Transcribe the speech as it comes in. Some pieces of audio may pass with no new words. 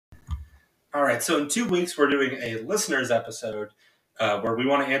All right, so in 2 weeks, we're doing a listeners episode where we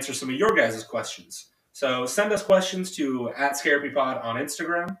want to answer some of your guys' questions. So send us questions to @ScarePod on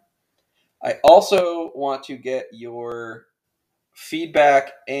Instagram. I also want to get your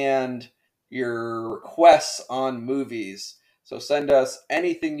feedback and your requests on movies. So send us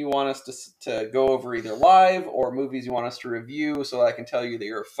anything you want us to go over either live or movies you want us to review so I can tell you that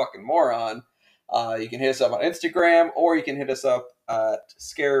you're a fucking moron. You can hit us up on Instagram or you can hit us up at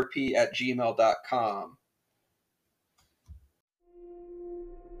scarep@gmail.com.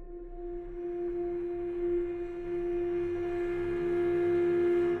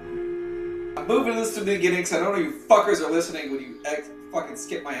 I'm moving this to the beginning because I don't know you fuckers are listening when you fucking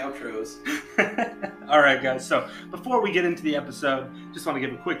skip my outros. All right, guys. So before we get into the episode, just want to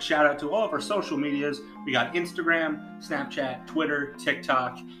give a quick shout out to all of our social medias. We got Instagram, Snapchat, Twitter,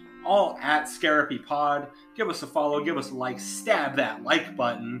 TikTok, all @ScarePod. Give us a follow, give us a like, stab that like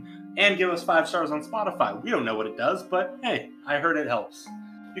button, and give us 5 stars on Spotify. We don't know what it does, but hey, I heard it helps.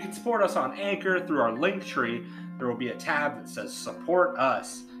 You can support us on Anchor through our link tree. There will be a tab that says Support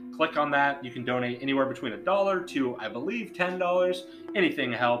Us. Click on that. You can donate anywhere between $1 to, I believe, $10.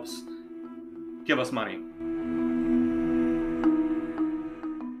 Anything helps. Give us money.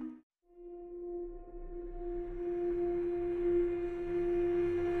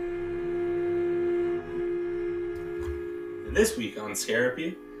 This week on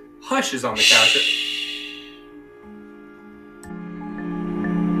Scarepy, Hush is on the couch.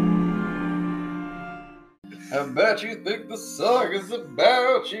 I bet you think the song is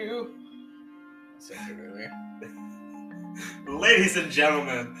about you. I said it earlier. Ladies and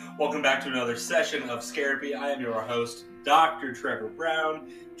gentlemen, welcome back to another session of Scarepy. I am your host, Dr. Trevor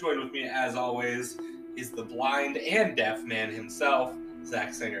Brown. Joined with me, as always, is the blind and deaf man himself,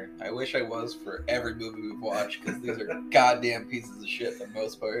 Zach Singer. I wish I was for every movie we've watched, because these are goddamn pieces of shit for the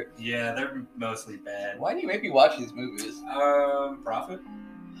most part. Yeah, they're mostly bad. Why do you make me watch these movies? Profit?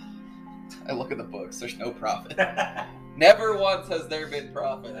 I look at the books, there's no profit. Never once has there been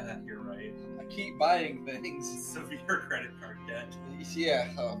profit. You're right. I keep buying things. Severe credit card debt. Yeah,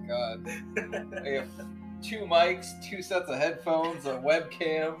 oh god. I have 2 mics, 2 sets of headphones, a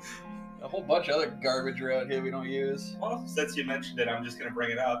webcam, a whole bunch of other garbage around here we don't use. Well, since you mentioned it, I'm just going to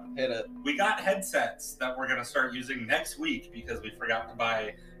bring it up. Hit it. We got headsets that we're going to start using next week because we forgot to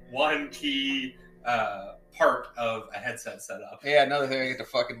buy one key part of a headset setup. Yeah, another thing I get to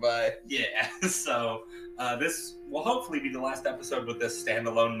fucking buy. Yeah, so this will hopefully be the last episode with this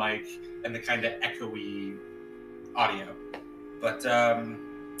standalone mic and the kind of echoey audio. But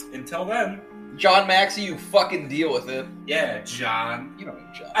until then... John Maxey, you fucking deal with it. Yeah, John. You don't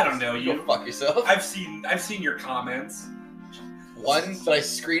know John. I don't know you. Go fuck yourself. I've seen your comments. One that I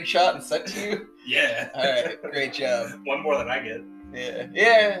screenshot and sent to you? Yeah. Alright, great job. One more than I get.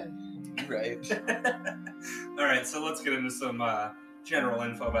 Yeah. Right. Alright, so let's get into some general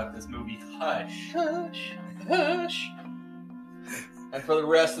info about this movie, Hush. Hush, hush. And for the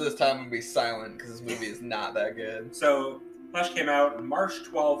rest of this time, I'm going to be silent because this movie is not that good. So, Hush came out March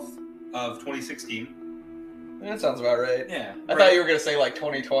 12th of 2016. That sounds about right. Yeah. I thought you were going to say like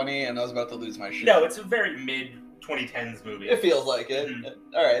 2020 and I was about to lose my shit. No, it's a very mid-2010s movie. It feels like it.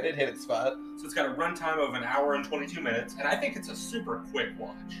 Mm-hmm. Alright, it hit its spot. So it's got a runtime of 1 hour and 22 minutes, and I think it's a super quick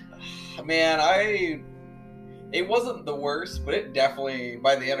watch. Man, it wasn't the worst, but it definitely,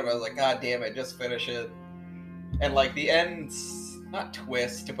 by the end of it, I was like, God damn it, just finish it. And like the end's, not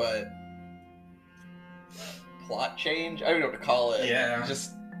twist, but plot change? I don't know what to call it. Yeah.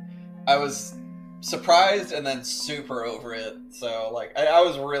 I was surprised and then super over it. So, like, I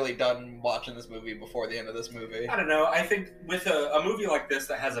was really done watching this movie before the end of this movie. I don't know. I think with a movie like this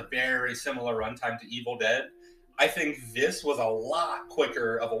that has a very similar runtime to Evil Dead, I think this was a lot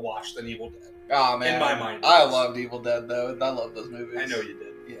quicker of a watch than Evil Dead. Oh, man. In my mind. I loved Evil Dead, though. I love those movies. I know you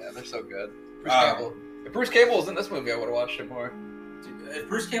did. Yeah, they're so good. Bruce Campbell. If Bruce Campbell was in this movie, I would have watched it more. If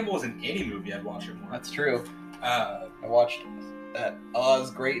Bruce Campbell was in any movie, I'd watch it more. That's true. I watched that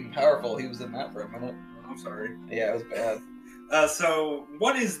Oz Great and Powerful. He was in that for a minute. I'm sorry. Yeah, it was bad. So,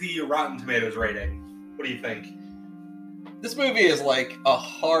 what is the Rotten Tomatoes rating? What do you think? This movie is like a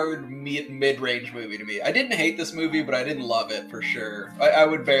hard mid-range movie to me. I didn't hate this movie, but I didn't love it for sure. I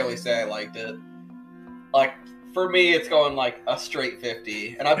would barely say I liked it. Like, for me, it's going like a straight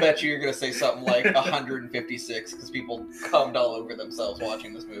 50. And I bet you're going to say something like 156 because people cummed all over themselves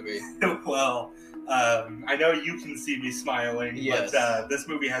watching this movie. Well, I know you can see me smiling, yes. But this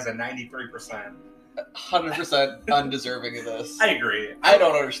movie has a 93%. 100% undeserving of this. I agree. I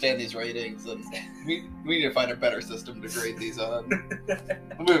don't understand these ratings, and we need to find a better system to grade these on. The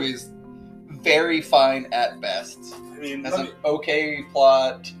movie's very fine at best. I mean, has an okay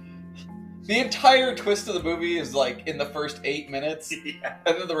plot, The entire twist of the movie is like in the first 8 minutes, Yeah.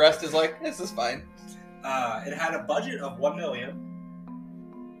 and then the rest is like, this is fine. It had a budget of $1 million.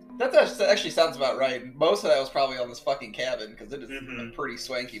 That actually sounds about right. Most of that was probably on this fucking cabin, because it is a pretty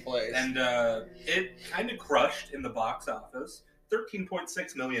swanky place. And it kind of crushed in the box office.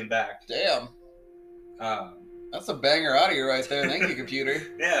 13.6 million back. Damn. That's a banger audio right there. Thank you, computer.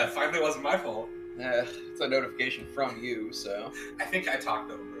 Yeah, finally wasn't my fault. Yeah, it's a notification from you, so. I think I talked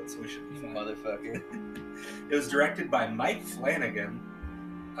over it, so we should be fine. Motherfucker. It was directed by Mike Flanagan.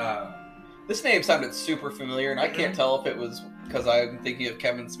 This name sounded super familiar, and I can't tell if it was because I'm thinking of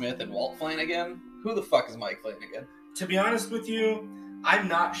Kevin Smith and Walt Flanagan. Who the fuck is Mike Flanagan? To be honest with you, I'm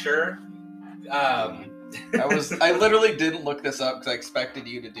not sure. I literally didn't look this up because I expected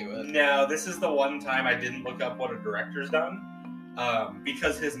you to do it. No, this is the one time I didn't look up what a director's done.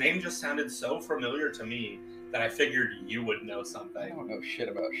 Because his name just sounded so familiar to me that I figured you would know something. I don't know shit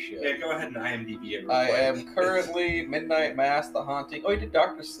about shit. Yeah, go ahead and IMDb it real I quick. am currently Midnight Mass, The Haunting. Oh, he did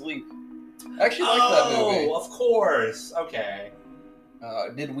Dr. Sleep. I actually like that movie. Oh, of course. Okay.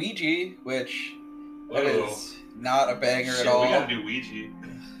 Did Ouija, which that Whoa. is not a banger Shit, at all. We gotta do Ouija.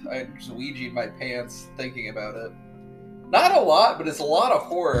 I just Ouija'd my pants thinking about it. Not a lot, but it's a lot of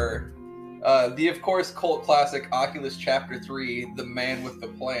horror. The, of course, cult classic Oculus Chapter 3, The Man with the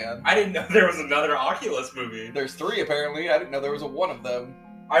Plan. I didn't know there was another Oculus movie. There's 3, apparently. I didn't know there was one of them.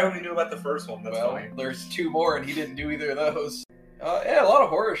 I only knew about the first one. That's Well, funny. there's 2 more, and he didn't do either of those. Yeah, a lot of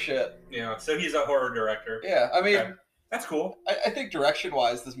horror shit. Yeah, so he's a horror director. Yeah, I mean, Okay. That's cool. I think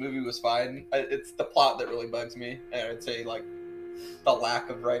direction-wise, this movie was fine. It's the plot that really bugs me. And I'd say, like, the lack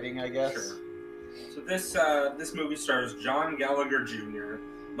of writing, I guess. Sure. So this movie stars John Gallagher Jr.,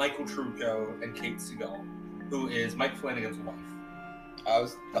 Michael Trucco, and Kate Segal, who is Mike Flanagan's wife. I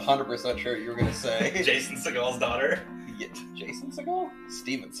was 100% sure you were going to say... Jason Segal's daughter. Yeah, Jason Segal?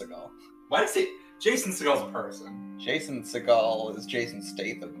 Steven Segal. Why did I say Jason Segal's a person? Jason Segal is Jason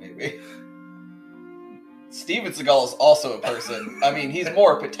Statham, maybe. Steven Seagal is also a person. I mean, he's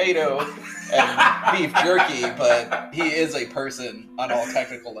more potato and beef jerky, but he is a person on all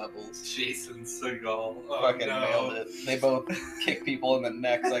technical levels. Jason Segal. Oh, Fucking no. nailed it. They both kick people in the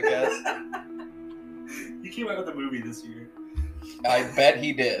necks, I guess. He came out with a movie this year. I bet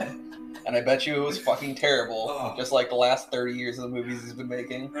he did. And I bet you it was fucking terrible. Oh. Just like the last 30 years of the movies he's been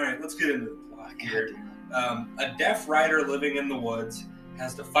making. Alright, let's get into the plot here. A deaf writer living in the woods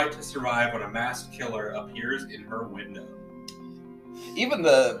has to fight to survive when a masked killer appears in her window. Even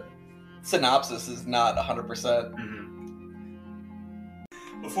the synopsis is not 100%. Mm-hmm.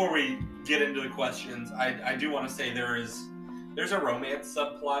 Before we get into the questions, I do want to say there's a romance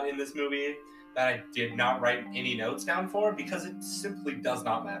subplot in this movie that I did not write any notes down for because it simply does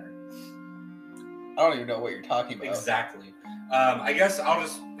not matter. I don't even know what you're talking about. Exactly. I guess I'll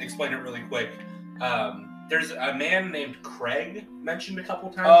just explain it really quick. There's a man named Craig mentioned a couple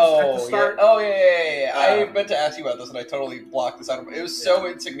times at the start. Yeah. Oh, yeah. I meant to ask you about this, and I totally blocked this out. It was so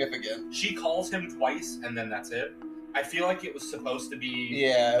insignificant. She calls him twice, and then that's it. I feel like it was supposed to be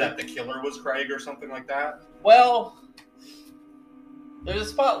that the killer was Craig or something like that. Well, there's a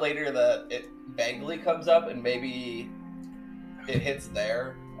spot later that it vaguely comes up, and maybe it hits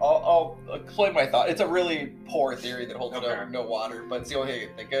there. I'll explain my thought. It's a really poor theory that holds no water, but it's the only thing I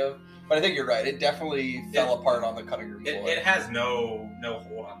can think of. But I think you're right. It definitely fell apart on the cutting room floor. It has no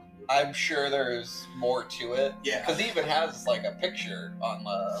hold on the movie. I'm sure there's more to it. Yeah. Because he even has like a picture on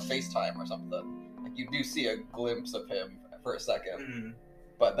FaceTime or something. Like you do see a glimpse of him for a second. Mm-hmm.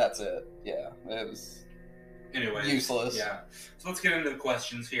 But that's it. Yeah. It was useless. Yeah. So let's get into the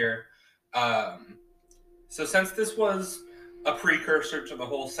questions here. So since this was a precursor to the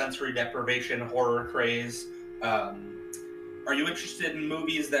whole sensory deprivation horror craze, are you interested in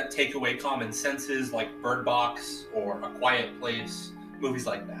movies that take away common senses like Bird Box or A Quiet Place, movies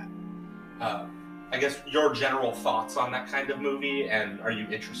like that? I guess your general thoughts on that kind of movie, and are you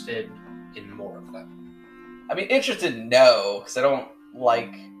interested in more of them? I mean, interested, no, because I don't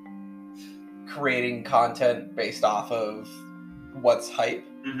like creating content based off of what's hype.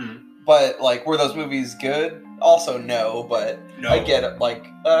 Mm-hmm. But, like, were those movies good? Also, no, but No. I get it. Like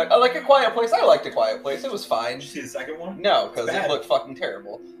A Quiet Place. I liked A Quiet Place. It was fine. Did you see the second one? No, because It's it bad. looked fucking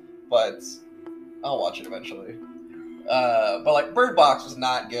terrible. But I'll watch it eventually. But, like, Bird Box was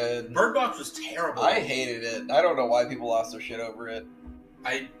not good. Bird Box was terrible. I hated it. I don't know why people lost their shit over it.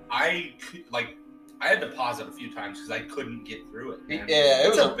 I had to pause it a few times because I couldn't get through it. Man. Yeah,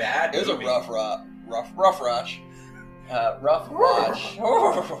 It's a bad It was movie. a rough watch.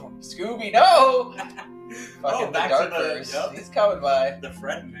 Scooby, no! Fucking back the to the- Darkverse. yep. He's coming by. The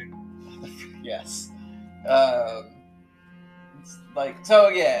friending. Yes. like, so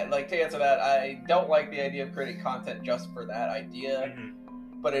yeah, like, to answer that, I don't like the idea of creating content just for that idea,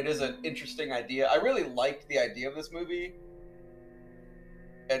 but it is an interesting idea. I really liked the idea of this movie,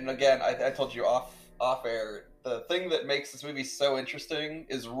 and again, I told you off air, the thing that makes this movie so interesting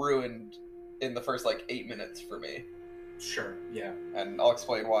is ruined in the first, like, 8 minutes for me. Sure, yeah. And I'll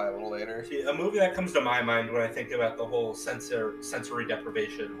explain why a little later. See, a movie that comes to my mind when I think about the whole sensory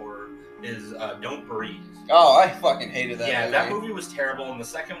deprivation horror is Don't Breathe. Oh, I fucking hated that movie. Yeah, that movie was terrible, and the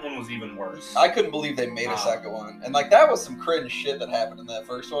second one was even worse. I couldn't believe they made a second one. And, like, that was some cringe shit that happened in that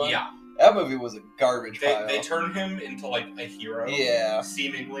first one. Yeah. That movie was a garbage pile. They turned him into, like, a hero. Yeah.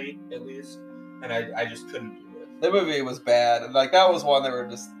 Seemingly, at least. And I just couldn't do it. The movie was bad. And, like, that was one that were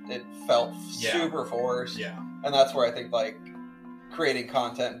just, it felt super forced. Yeah. And that's where I think, like, creating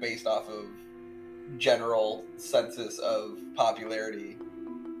content based off of general census of popularity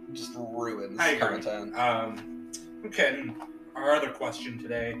just ruins content. Okay, and our other question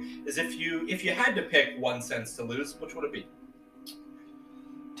today is if you had to pick one sense to lose, which would it be?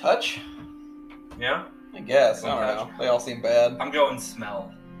 Touch? Yeah? I guess. I don't know. They all seem bad. I'm going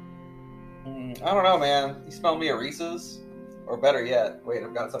smell. I don't know, man. You smell me a Reese's? Or better yet, wait,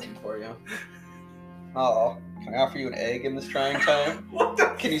 I've got something for you. Oh, can I offer you an egg in this trying time? What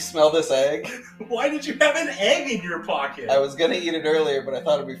the? Can you smell this egg? Why did you have an egg in your pocket? I was gonna eat it earlier, but I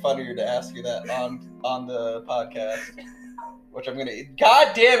thought it'd be funnier to ask you that on the podcast. Which I'm gonna eat.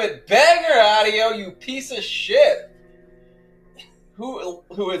 God damn it! Banger audio, you piece of shit!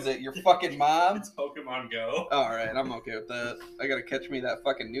 Who is it? Your fucking mom? It's Pokemon Go. Alright, I'm okay with that. I gotta catch me that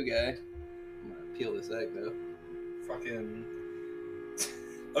fucking new guy. I'm gonna peel this egg, though. Fucking...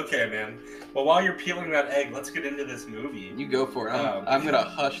 Okay, man. Well, while you're peeling that egg, let's get into this movie. You go for it. I'm gonna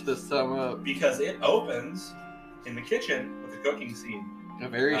hush this thumb up. Because it opens in the kitchen with a cooking scene. A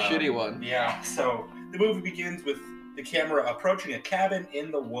very shitty one. Yeah, so the movie begins with the camera approaching a cabin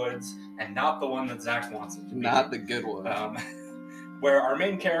in the woods, and not the one that Zach wants it to be. Not the good one. Where our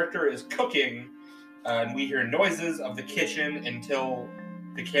main character is cooking, and we hear noises of the kitchen until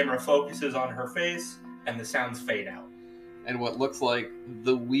the camera focuses on her face, and the sounds fade out. And what looks like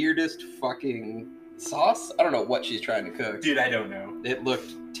the weirdest fucking sauce? I don't know what she's trying to cook. Dude, I don't know. It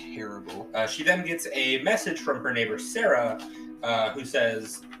looked terrible. She then gets a message from her neighbor, Sarah, who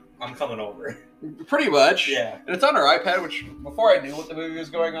says, I'm coming over. Pretty much. Yeah. And it's on her iPad, which, before I knew what the movie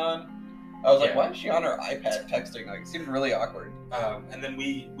was going on, I was like, why is she on her iPad texting? Like, it seemed really awkward. And then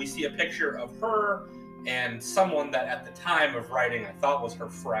we see a picture of her and someone that at the time of writing I thought was her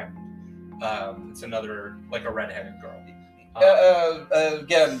friend. It's another, like a redheaded girl.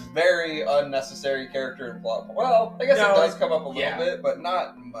 Again, very unnecessary character and plot. Well, I guess it does come up a little bit, but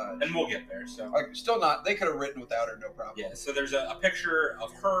not much. And we'll get there. So, like, still not. They could have written without her, no problem. Yeah. So there's a picture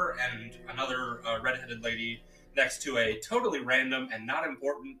of her and another redheaded lady next to a totally random and not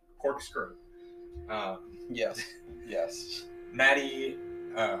important corkscrew. Yes. Yes. Maddie,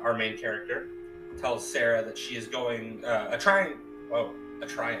 our main character, tells Sarah that she is going a trying.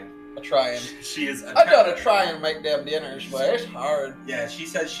 She is. I gotta try and make them dinners, but it's hard. Yeah, she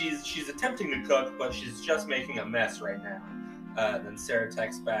says she's attempting to cook, but she's just making a mess right now. Then Sarah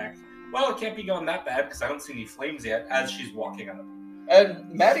texts back, "Well, it can't be going that bad because I don't see any flames yet." As she's walking up, and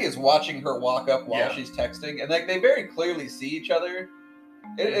Maddie is watching her walk up while she's texting, and like they very clearly see each other.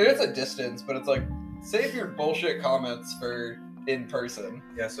 It is a distance, but it's like save your bullshit comments for in person.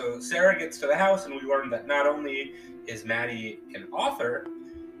 Yeah. So Sarah gets to the house, and we learn that not only is Maddie an author.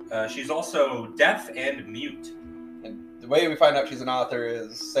 She's also deaf and mute. And the way we find out she's an author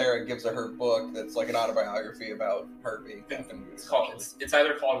is Sarah gives her book that's like an autobiography about her being deaf and mute. It's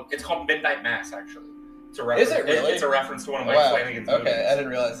called Midnight Mass, actually. Is it really? It's a reference to one of Mike Flanagan's movies. Okay, I didn't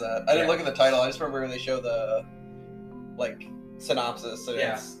realize that. I didn't look at the title. I just remember they show the like synopsis. And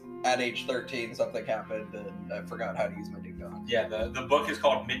it's at age 13 something happened, and I forgot how to use my ding dong. Yeah, the book is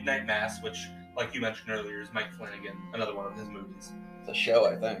called Midnight Mass, which, like you mentioned earlier, is Mike Flanagan, another one of his movies. It's a show,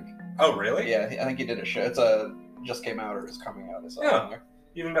 I think. Oh, really? Yeah, I think he did a show. It's just came out or is coming out.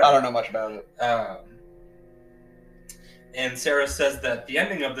 Even better. I don't know much about it. And Sarah says that the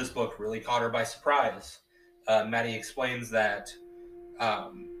ending of this book really caught her by surprise. Maddie explains that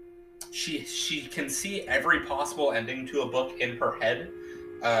she can see every possible ending to a book in her head.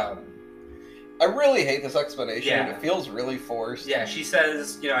 I really hate this explanation. Yeah. It feels really forced. Yeah, she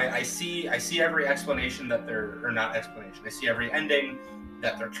says, I see every explanation that or not explanation. I see every ending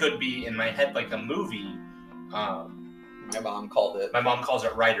that there could be in my head, like a movie. My mom called it. My mom calls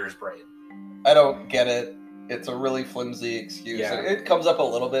it writer's brain. I don't get it. It's a really flimsy excuse. Yeah. It comes up a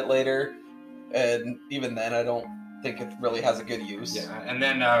little bit later, and even then, I don't think it really has a good use. Yeah, and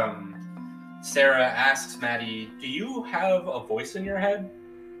then Sarah asks Maddie, "Do you have a voice in your head?"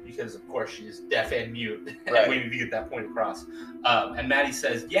 Because, of course, she's deaf and mute, and Right. we need to get that point across. And Maddie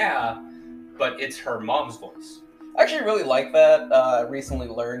says, "Yeah, but it's her mom's voice." I actually really like that. I recently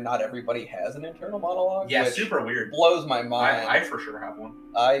learned not everybody has an internal monologue. Yeah, which super weird. blows my mind. I for sure have one.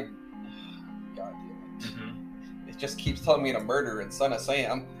 God damn it. Mm-hmm. It just keeps telling me to murder and Son of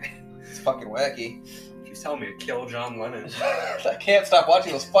Sam. It's fucking wacky. She's telling me to kill John Lennon. I can't stop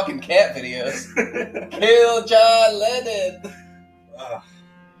watching those fucking cat videos. Kill John Lennon!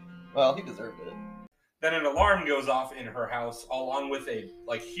 Well, he deserved it. Then an alarm goes off in her house, along with a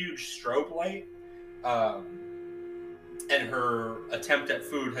huge strobe light, and her attempt at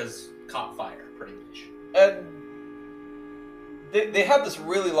food has caught fire, pretty much. And they have this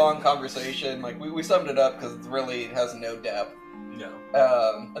really long conversation. Like we summed it up because it really has no depth. No.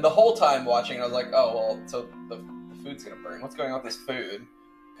 And the whole time watching, I was like, oh well, so the food's gonna burn. What's going on with this food?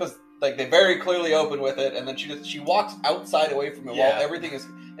 Because like they very clearly open with it, and then she walks outside away from it while everything is,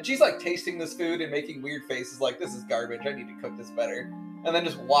 and she's like tasting this food and making weird faces, like this is garbage. I need to cook this better, and then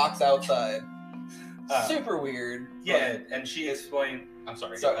just walks outside. Super weird. Yeah, and she explained. I'm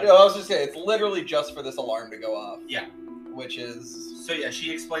sorry. So no, I was just saying it's literally just for this alarm to go off. Yeah. Which is so. Yeah,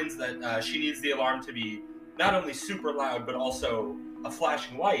 she explains that she needs the alarm to be not only super loud but also a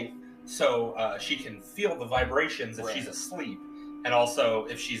flashing light, so she can feel the vibrations if she's asleep, and also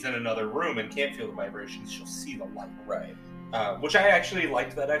if she's in another room and can't feel the vibrations, she'll see the light. Right. Which I actually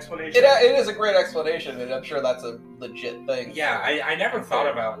liked that explanation. It is a great explanation, and I'm sure that's a legit thing. Yeah, I never thought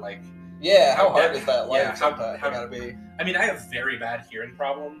about like. Yeah, how hard is that light? Yeah, sometimes how gotta be. I mean, I have very bad hearing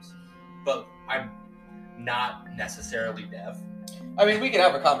problems, but I'm not necessarily deaf. I mean, we can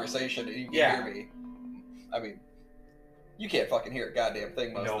have a conversation and you can hear me. I mean, you can't fucking hear a goddamn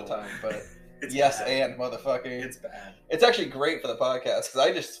thing most of the time, but it's yes, bad. and motherfucker. It's bad. It's actually great for the podcast because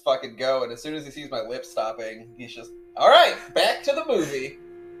I just fucking go, and as soon as he sees my lips stopping, he's just, all right, back to the movie.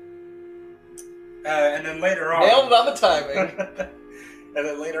 And then later on, nailed it on the timing. And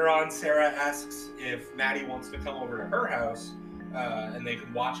then later on, Sarah asks if Maddie wants to come over to her house, and they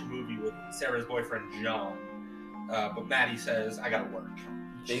can watch a movie with Sarah's boyfriend John. But Maddie says, "I gotta work."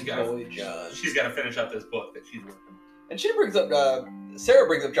 Big boy John. She's got to finish up this book that she's working. And she brings up Sarah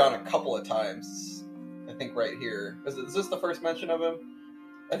brings up John a couple of times. I think right here. Is this the first mention of him?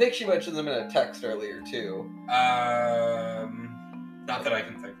 I think she mentions him in a text earlier too. Not that I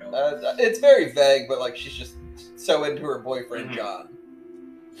can think of. It's very vague, but like she's just so into her boyfriend John.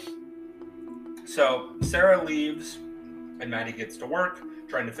 So Sarah leaves, and Maddie gets to work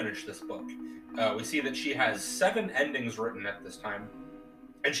trying to finish this book. We see that she has 7 endings written at this time,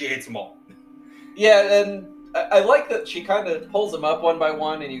 and she hates them all. Yeah, and I like that she kind of pulls them up one by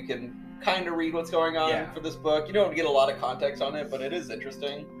one, and you can kind of read what's going on for this book. You don't get a lot of context on it, but it is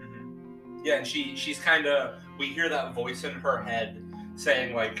interesting. Mm-hmm. Yeah, and she's kind of, we hear that voice in her head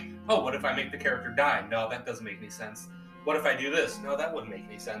saying like, oh, what if I make the character die? No, that doesn't make any sense. What if I do this? No, that wouldn't make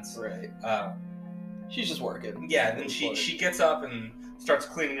any sense. Right. She's just working. Yeah, and then she gets up and starts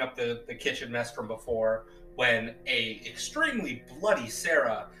cleaning up the kitchen mess from before when a extremely bloody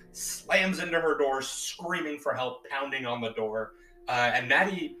Sarah slams into her door, screaming for help, pounding on the door. And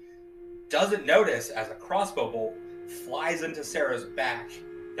Maddie doesn't notice as a crossbow bolt flies into Sarah's back.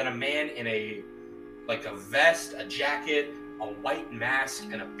 Then a man in a vest, a jacket, a white mask,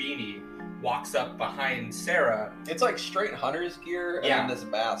 and a beanie walks up behind Sarah. It's like straight hunter's gear and then this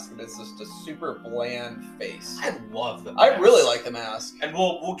mask, and it's just a super bland face. I love the mask. I really like the mask. And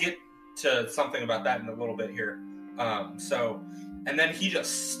we'll get to something about that in a little bit here. And then he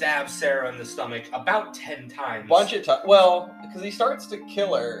just stabs Sarah in the stomach about 10 times. Bunch of times. Well, because he starts to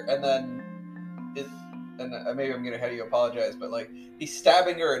kill her, and then maybe I'm getting ahead of you, apologize, but like he's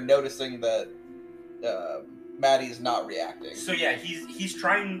stabbing her and noticing that Maddie's not reacting. So yeah, he's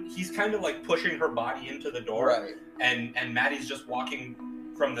kind of like pushing her body into the door, right? And Maddie's just walking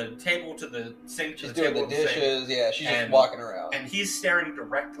from the table to the sink. She's doing the dishes. Yeah, she's just walking around, and he's staring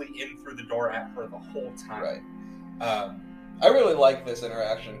directly in through the door at her the whole time. Right. I really like this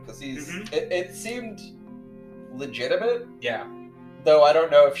interaction because it seemed legitimate. Yeah. Though I don't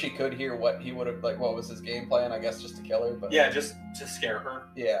know if she could hear what he would have, like, what was his game plan, I guess, just to kill her. But yeah, just to scare her.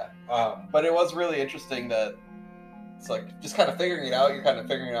 Yeah. But it was really interesting that it's like, just kind of figuring it out, you're kind of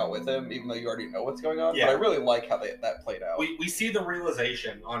figuring it out with him, even though you already know what's going on. Yeah. But I really like how that played out. We see the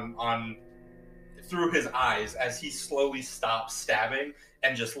realization on through his eyes as he slowly stops stabbing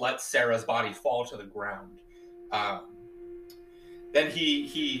and just lets Sarah's body fall to the ground. Then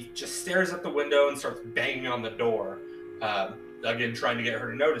he just stares at the window and starts banging on the door. Again, trying to get her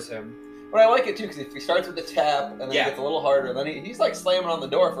to notice him. But I like it too, because if he starts with the tap, and then it gets a little harder, and then he's like slamming on the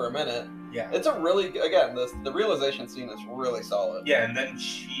door for a minute. Yeah. It's a really, again, the realization scene is really solid. Yeah, and then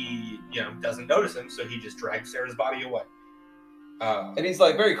she, doesn't notice him, so he just drags Sarah's body away. And he's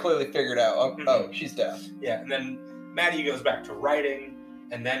like very clearly figured out, oh, she's deaf. Yeah, and then Maddie goes back to writing,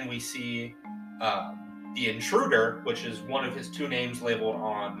 and then we see the Intruder, which is one of his 2 names labeled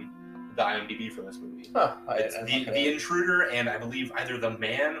on the IMDb for this movie. Huh, It's the Intruder, and I believe either the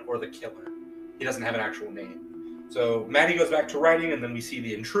man or the killer. He doesn't have an actual name. So Maddie goes back to writing, and then we see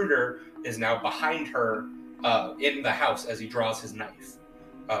the Intruder is now behind her in the house as he draws his knife.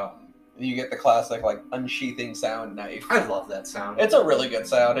 You get the classic, like, unsheathing sound knife. I love that sound. It's a really good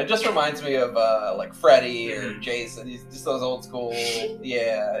sound. It just reminds me of, like, Freddy or Jason. Just those old school...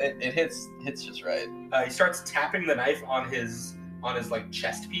 Yeah, it hits just right. He starts tapping the knife on his like,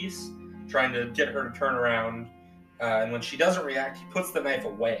 chest piece, trying to get her to turn around. And when she doesn't react, he puts the knife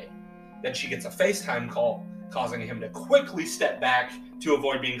away. Then she gets a FaceTime call, causing him to quickly step back to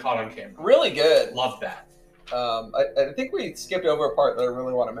avoid being caught on camera. Really good. Love that. I think we skipped over a part that I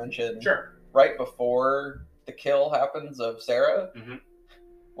really want to mention. Sure. Right before the kill happens of Sarah,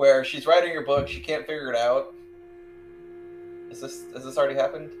 where she's writing her book, she can't figure it out. Has this already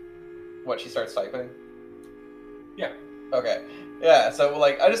happened? What, she starts typing? Yeah. Okay. Yeah, so,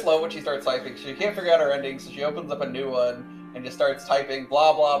 like, I just love when she starts typing. She can't figure out her ending, so she opens up a new one and just starts typing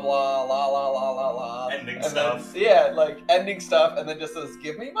blah, blah, blah, la, la, la, la, la. Ending stuff. Ending stuff, and then just says,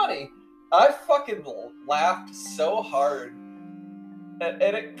 give me money. I fucking laughed so hard. And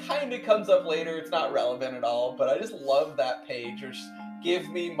it kind of comes up later. It's not relevant at all, but I just love that page. Which give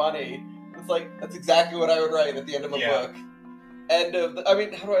me money. It's like, that's exactly what I would write at the end of a book. End of, how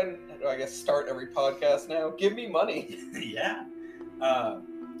do I guess start every podcast now? Give me money. Yeah.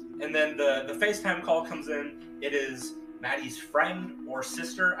 And then the FaceTime call comes in. It is Maddie's friend or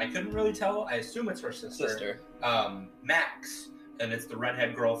sister. I couldn't really tell. I assume it's her sister. Max. And it's the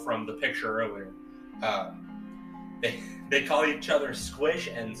redhead girl from the picture earlier. They call each other Squish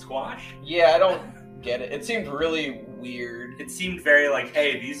and Squash. Yeah, I don't get it. It seemed really weird. It seemed very like,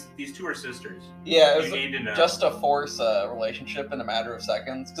 hey, these 2 are sisters. Yeah, it you need to know. Just to force a relationship in a matter of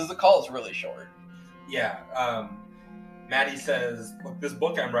seconds, because the call is really short. Yeah. Maddie says, look, this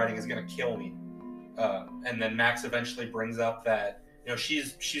book I'm writing is going to kill me. And then Max eventually brings up that,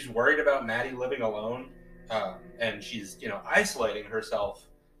 she's worried about Maddie living alone. And she's, isolating herself.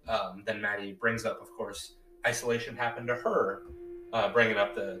 Then Maddie brings up, of course, isolation happened to her, bringing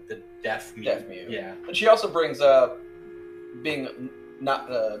up the deaf mute. Deaf mute. Yeah. And she also brings up being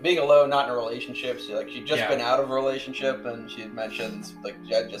alone, not in a relationship. So, she'd just been out of a relationship, and she mentions,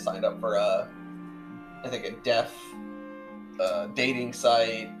 she had just signed up for I think a deaf dating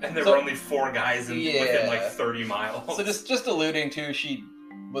site. And there were only 4 guys within, 30 miles. So just alluding to, she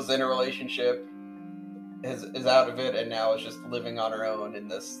was in a relationship, is out of it, and now is just living on her own in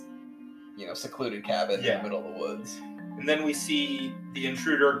this, secluded cabin in the middle of the woods. And then we see the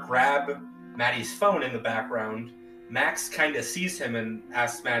Intruder grab Maddie's phone in the background. Max kind of sees him and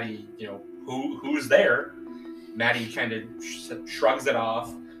asks Maddie, who's there? Maddie kind of shrugs it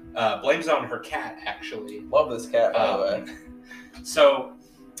off, blames it on her cat, actually. Love this cat, by the way. So,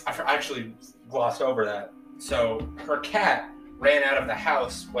 I actually glossed over that. So, her cat ran out of the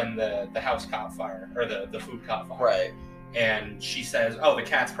house when the house caught fire, or the food caught fire. Right. And she says, oh, the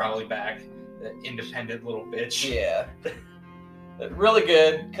cat's probably back. The independent little bitch. Yeah. Really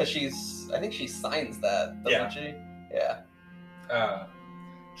good, because I think she signs that, doesn't she? Yeah.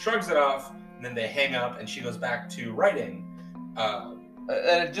 Shrugs it off, and then they hang up, and she goes back to writing.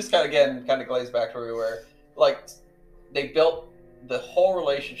 And it just kind of glaze back to where we were. They built the whole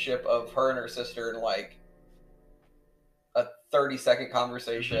relationship of her and her sister in, a 30-second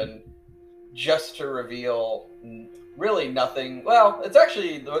conversation just to reveal really nothing. Well, it's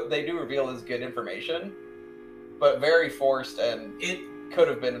actually, they do reveal is good information, but very forced, and it could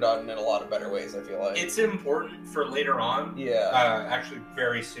have been done in a lot of better ways, I feel like. It's important for later on. Yeah. Actually,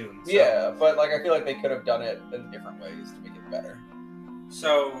 very soon. So. Yeah, but I feel like they could have done it in different ways to make it better.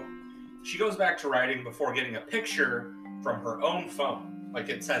 So, she goes back to writing before getting a picture from her own phone.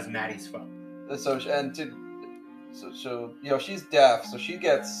 It says Maddie's phone. So she's deaf, so she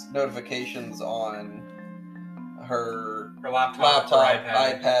gets notifications on her laptop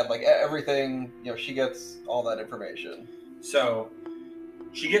iPad, everything. She gets all that information. So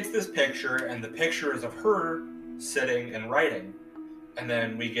she gets this picture, and the picture is of her sitting and writing. And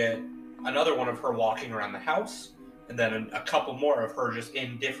then we get another one of her walking around the house, and then a couple more of her just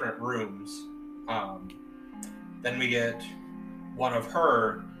in different rooms. Then we get one of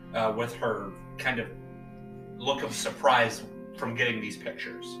her with her kind of look of surprise from getting these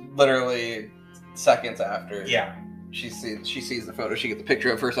pictures. Literally seconds after. Yeah. she sees the photo. She gets a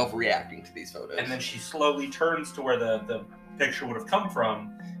picture of herself reacting to these photos. And then she slowly turns to where the picture would have come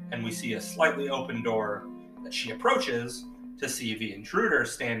from, and we see a slightly open door that she approaches to see the intruder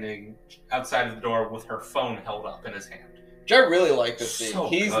standing outside of the door with her phone held up in his hand. Which I really like this scene. So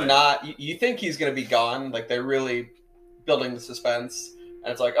He's good. not... You think he's going to be gone. Like, they're really building the suspense.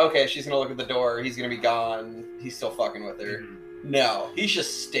 And it's like, okay, she's going to look at the door. He's going to be gone. He's still fucking with her. Mm-hmm. No, he's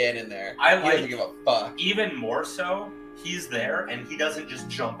just standing there. He doesn't give a fuck. Even more so, he's there and he doesn't just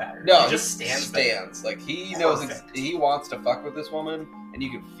jump at her. No, he just stands there. Like, he knows he wants to fuck with this woman, and you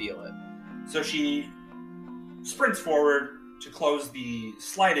can feel it. So she sprints forward to close the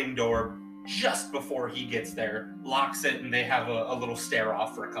sliding door just before he gets there, locks it, and they have a little stare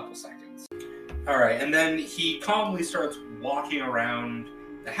off for a couple seconds. All right, and then he calmly starts walking around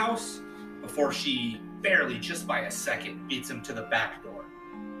the house before she barely, just by a second, beats him to the back door.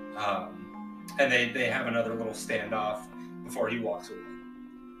 And they have another little standoff before he walks away.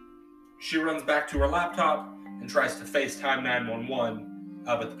 She runs back to her laptop and tries to FaceTime 911,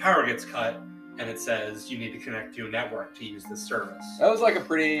 but the power gets cut, and it says you need to connect to a network to use this service. That was like a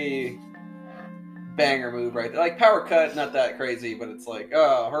pretty banger move right there. Like, power cut, not that crazy, but it's like,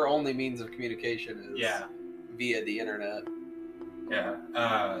 oh, her only means of communication is via the internet. Yeah.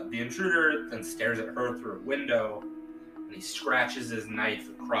 The intruder then stares at her through a window, and he scratches his knife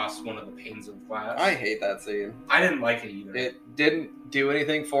across one of the panes of glass. I hate that scene. I didn't like it either. It didn't do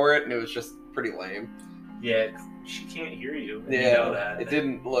anything for it, and it was just pretty lame. Yeah, she can't hear you. Yeah, you know that. It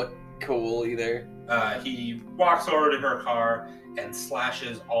didn't look cool either. He walks over to her car and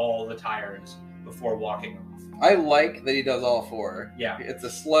slashes all the tires before walking off. I like that he does all four. Yeah. It's a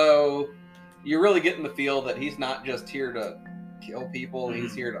slow... You're really getting the feel that he's not just here to kill people,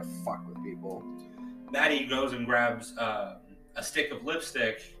 he's here to fuck with people. Maddie goes and grabs a stick of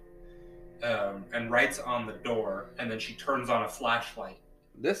lipstick and writes on the door, and then she turns on a flashlight.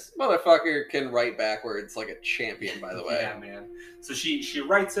 This motherfucker can write backwards like a champion, by the way. Yeah, man. So she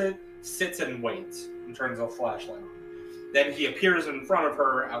writes it, sits and waits, and turns the flashlight on. Then he appears in front of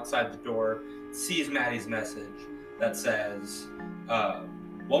her outside the door, sees Maddie's message that says,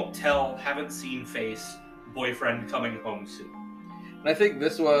 won't tell, haven't seen face, boyfriend coming home soon. And I think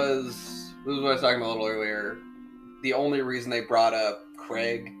this was what I was talking about a little earlier. The only reason they brought up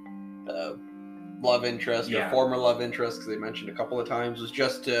Craig, the love interest, or former love interest, because they mentioned a couple of times, was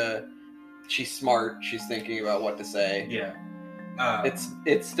just she's smart, she's thinking about what to say. Yeah.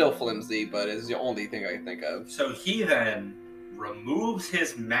 It's still flimsy, but it's the only thing I can think of. So he then removes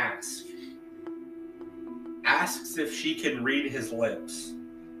his mask, asks if she can read his lips,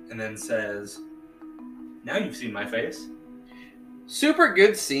 and then says, now you've seen my face. Super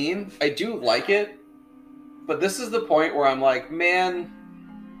good scene. I do like it, but this is the point where I'm like, man,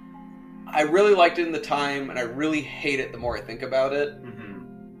 I really liked it in the time, and I really hate it the more I think about it.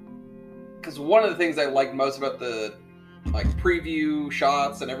 Because one of the things I like most about the preview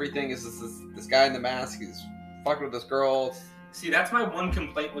shots and everything is this guy in the mask. He's fucking with this girl. See, that's my one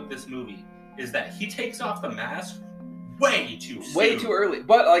complaint with this movie, is that he takes off the mask way too soon. Way too early.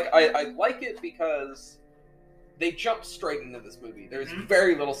 But I like it because they jump straight into this movie. There's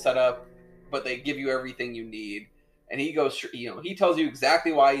very little setup, but they give you everything you need. And he goes, he tells you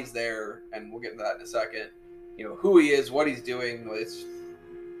exactly why he's there, and we'll get into that in a second. Who he is, what he's doing.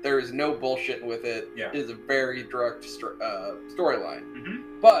 There is no bullshit with it. Yeah. It is a very direct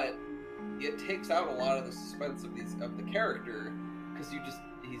storyline. But it takes out a lot of the suspense of the character, because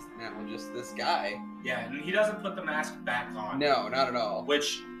he's now just this guy. Yeah, and he doesn't put the mask back on. No, not at all.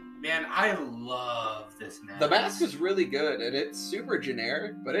 Which, man, I love this mask. The mask is really good, and it's super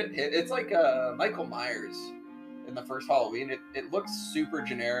generic, but it's like Michael Myers in the first Halloween. It looks super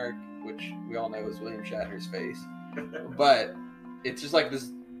generic, which we all know is William Shatner's face. But it's just like this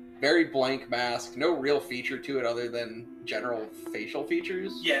very blank mask, no real feature to it other than general facial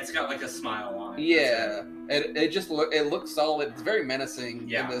features. Yeah, it's got like a smile on it. Yeah, it looks solid. It's very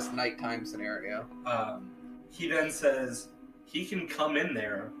menacing in this nighttime scenario. He then says he can come in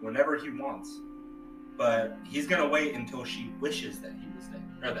there whenever he wants, but he's gonna wait until she wishes that he was dead,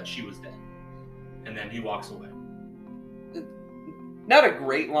 or that she was dead, and then he walks away. Not a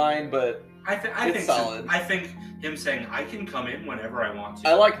great line, but I think solid. I think him saying I can come in whenever I want to.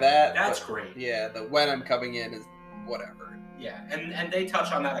 I like that. That's great. Yeah, the when I'm coming in is whatever. Yeah, and they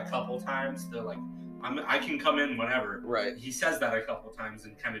touch on that a couple times. They're like, I can come in whenever. Right. He says that a couple times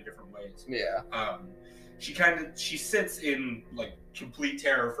in kind of different ways. Yeah. She sits in like complete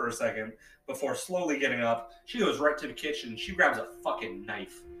terror for a second before slowly getting up. She goes right to the kitchen. She grabs a fucking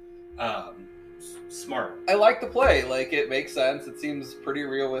knife. Smart. I like the play. Like, it makes sense. It seems pretty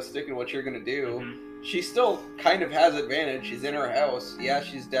realistic in what you're gonna do. she still kind of has advantage. She's in her house. Yeah,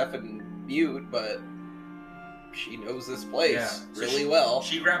 she's deaf and mute, but she knows this place really well.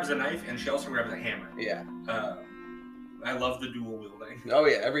 She grabs a knife and she also grabs a hammer. Yeah. I love the dual wielding. Oh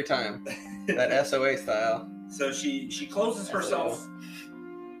yeah, every time. That SOA style. So she closes herself.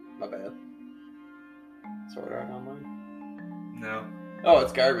 My bad. Sword Art Online? No. Oh,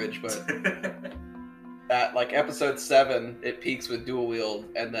 it's garbage, but at like episode 7, it peaks with dual wield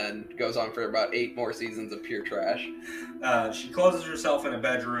and then goes on for about 8 more seasons of pure trash. She closes herself in a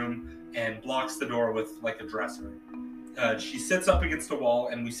bedroom and blocks the door with like a dresser. She sits up against a wall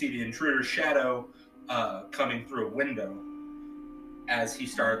and we see the intruder's shadow coming through a window as he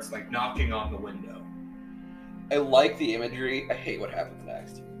starts like knocking on the window. I like the imagery. I hate what happens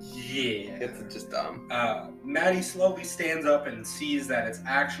next. Yeah. It's just dumb. Maddie slowly stands up and sees that it's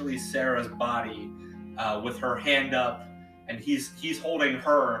actually Sarah's body with her hand up, and he's holding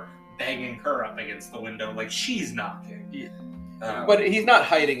her, banging her up against the window like she's knocking. Yeah. But he's not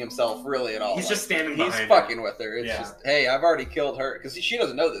hiding himself really at all. He's just standing behind her. He's fucking with her. It's just, hey, I've already killed her. Because she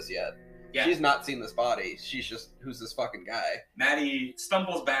doesn't know this yet. Yeah. She's not seen this body. She's just, who's this fucking guy? Maddie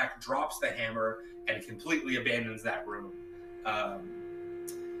stumbles back, drops the hammer, and completely abandons that room.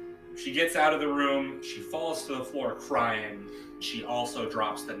 She gets out of the room. She falls to the floor crying. She also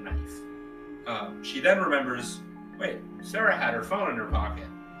drops the knife. She then remembers, wait, Sarah had her phone in her pocket.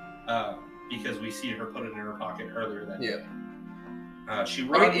 Because we see her put it in her pocket earlier that day. She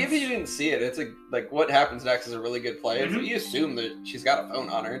runs. I mean, if you didn't see it, it's like what happens next is a really good play. Mm-hmm. You assume that she's got a phone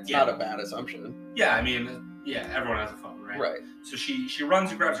on her. It's not a bad assumption. Yeah, I mean, everyone has a phone, right? Right. So she runs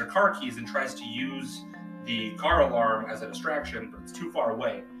and grabs her car keys and tries to use the car alarm as a distraction, but it's too far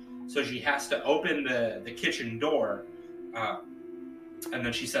away. So she has to open the kitchen door, and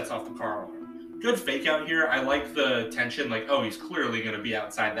then she sets off the car alarm. Good fake out here. I like the tension, like, oh, he's clearly going to be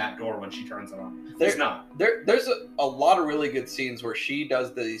outside that door when she turns it on. He's not. There's a lot of really good scenes where she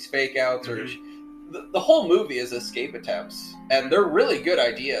does these fake outs, or the whole movie is escape attempts, and they're really good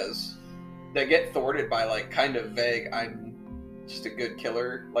ideas that get thwarted by, like, kind of vague, I'm just a good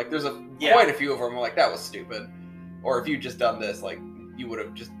killer. Like, there's quite a few of them, like, that was stupid. Or if you'd just done this, like, you would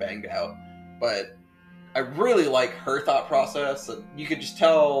have just banged out. But I really like her thought process. And you could just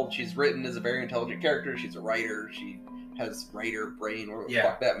tell she's written as a very intelligent character. She's a writer. She has writer brain, or what the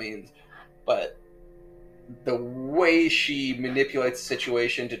fuck that means. But the way she manipulates the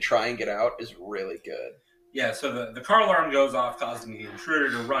situation to try and get out is really good. Yeah, so the car alarm goes off, causing the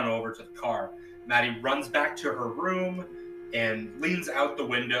intruder to run over to the car. Maddie runs back to her room and leans out the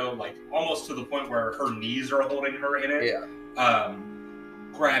window, like almost to the point where her knees are holding her in it. Yeah.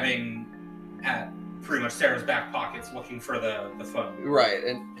 Grabbing at pretty much Sarah's back pockets, looking for the phone. Right,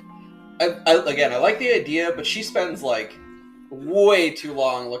 and I like the idea, but she spends like way too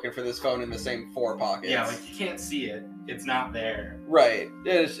long looking for this phone in the same 4 pockets. Yeah, like you can't see it; it's not there. Right,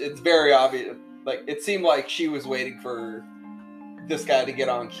 it's very obvious. Like it seemed like she was waiting for this guy to get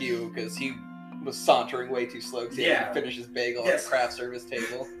on cue because he was sauntering way too slow because he had to finish his bagel at a craft service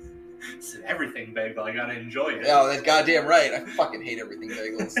table. It's an everything bagel. I gotta enjoy it. Oh, that's goddamn right. I fucking hate everything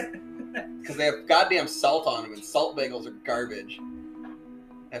bagels. Because they have goddamn salt on them, and salt bagels are garbage.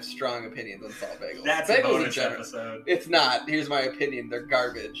 I have strong opinions on salt bagels. That's bagels a bonus episode. It's not. Here's my opinion. They're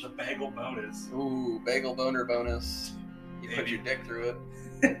garbage. The bagel bonus. Ooh, bagel boner bonus. You put your dick through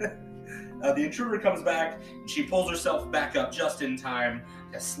it. The intruder comes back, and she pulls herself back up just in time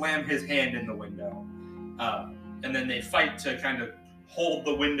to slam his hand in the window. And then they fight to kind of hold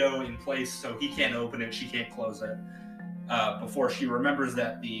the window in place so he can't open it, she can't close it. Before she remembers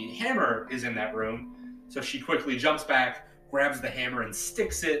that the hammer is in that room. So she quickly jumps back, grabs the hammer, and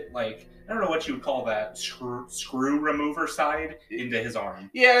sticks it, like, I don't know what you would call that, screw remover side into his arm.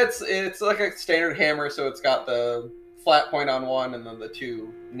 Yeah, it's like a standard hammer, so it's got the flat point on one and then the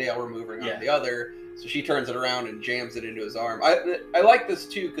 2 nail removing on the other. So she turns it around and jams it into his arm. I like this,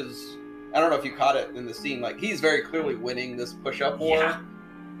 too, because I don't know if you caught it in the scene. Like, he's very clearly winning this push-up war. Yeah.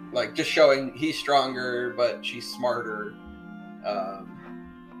 Like, just showing he's stronger, but she's smarter.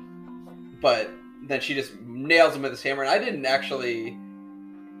 But then she just nails him with this hammer, and I didn't actually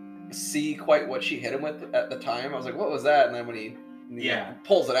see quite what she hit him with at the time. I was like, what was that? And then when he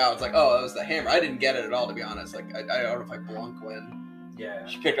pulls it out, it's like, oh, it was the hammer. I didn't get it at all, to be honest. Like, I don't know if I blunk when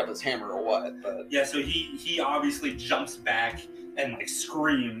she picked up his hammer or what. But yeah, so he obviously jumps back and, like,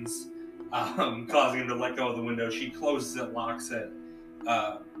 screams, causing him to let go of the window. She closes it, locks it.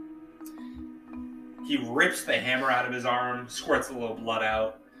 He rips the hammer out of his arm, squirts a little blood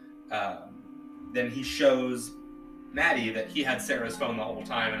out. Then he shows Maddie that he had Sarah's phone the whole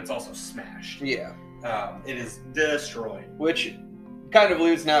time, and it's also smashed. Yeah. It is destroyed. Which, kind of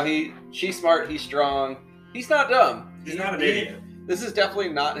alludes now. She's smart. He's strong. He's not dumb. He's not an idiot. This is definitely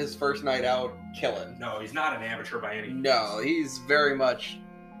not his first night out killing. No, he's not an amateur by any means. No, he's very much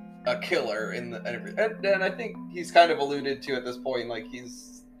a killer and I think he's kind of alluded to at this point, like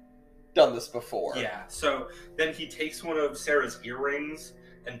he's done this before. Yeah. So then he takes one of Sarah's earrings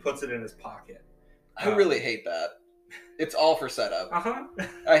and puts it in his pocket. I really hate that. It's all for setup.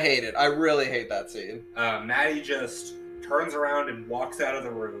 I hate it. I really hate that scene. Maddie just turns around and walks out of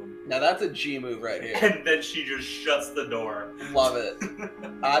the room. Now that's a G move right here. And then she just shuts the door. Love it.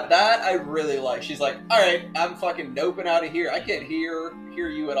 That I really like. She's like, all right, I'm fucking noping out of here. I can't hear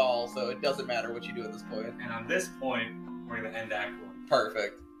you at all, so it doesn't matter what you do at this point. And on this point, we're going to end Act 1.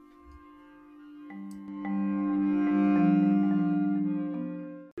 Perfect.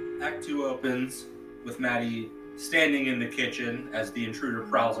 Act 2 opens with Maddie standing in the kitchen as the intruder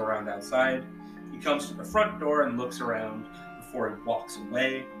prowls around outside. He comes to the front door and looks around before he walks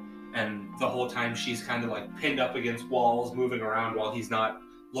away. And the whole time she's kind of like pinned up against walls, moving around while he's not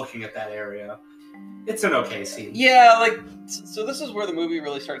looking at that area. It's an okay scene. Yeah, like, so this is where the movie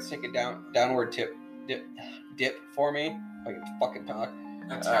really starts taking downward dip for me. I can fucking talk.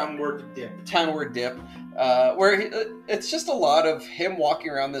 A downward dip. Downward dip. Where it's just a lot of him walking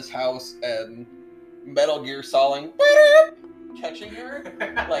around this house and Metal Gear Solid catching her,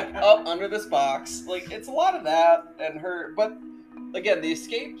 like, up under this box. Like, it's a lot of that and her, but again, the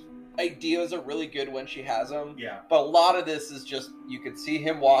escape ideas are really good when she has them. Yeah. But a lot of this is just, you could see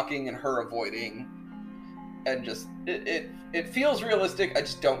him walking and her avoiding. And just, it feels realistic. I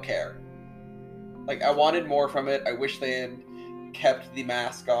just don't care. Like, I wanted more from it. I wish they had kept the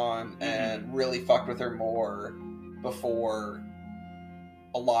mask on and really fucked with her more before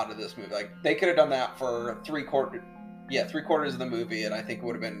a lot of this movie. Like, they could have done that for three quarters of the movie, and I think it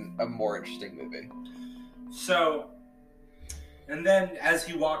would have been a more interesting movie. So, and then as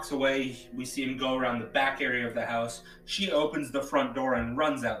he walks away, we see him go around the back area of the house. She opens the front door and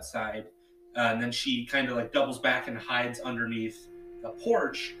runs outside. And then she kind of like doubles back and hides underneath the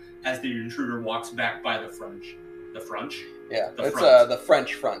porch as the intruder walks back by the French. The French? Yeah, the it's front. The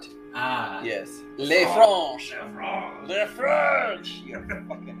French front. Ah. Yes. Les French. Les French. You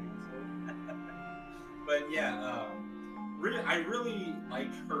fucking But yeah, I really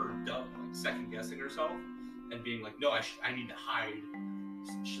like her second guessing herself and being like, no, I need to hide.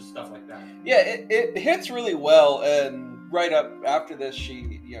 Stuff like that. Yeah, it hits really well, and right up after this,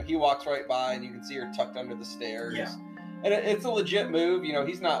 he walks right by, and you can see her tucked under the stairs. Yeah. And it's a legit move.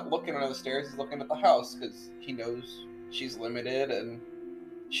 He's not looking under the stairs; he's looking at the house because he knows she's limited, and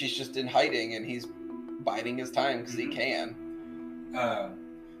she's just in hiding, and he's biding his time because he can.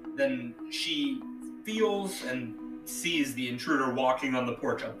 Then she feels and sees the intruder walking on the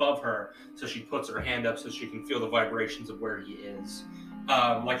porch above her, so she puts her hand up so she can feel the vibrations of where he is.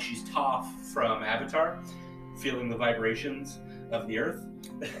 Like she's Toph from Avatar, feeling the vibrations of the earth.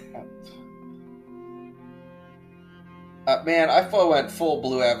 Man, I went full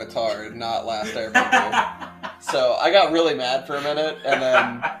blue Avatar and not Last Airbender. So I got really mad for a minute and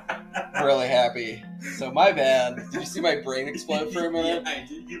then really happy. So my bad. Did you see my brain explode for a minute? Yeah, I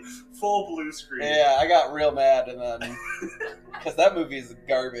did. You full blue screen. Yeah, I got real mad and then because that movie is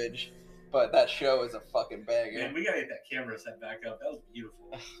garbage. But that show is a fucking banger. Man, we gotta get that camera set back up. That was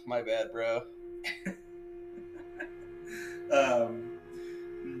beautiful. My bad, bro.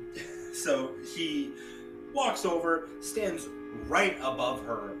 So he walks over, stands right above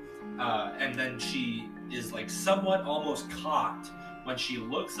her, and then she is like somewhat almost caught when she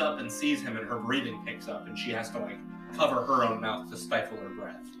looks up and sees him and her breathing picks up and she has to like cover her own mouth to stifle her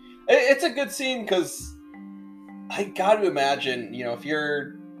breath. It's a good scene because I gotta imagine, if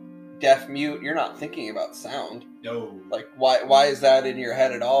you're deaf mute, you're not thinking about sound. No. Like, why is that in your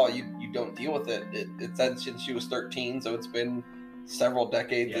head at all? You don't deal with it. It said since she was 13, so it's been several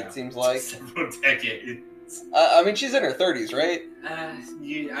decades, it seems like. Several decades. I mean, she's in her 30s, right?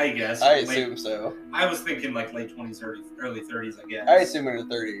 I guess. I assume so. I was thinking like late 20s, early 30s, I guess. I assume in her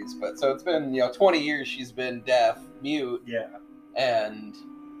 30s, but so it's been, 20 years she's been deaf, mute. Yeah. And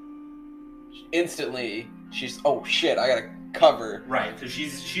instantly she's, oh shit, I gotta cover. Right, because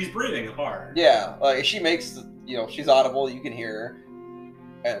she's breathing hard. Yeah, like she makes, she's audible, you can hear her.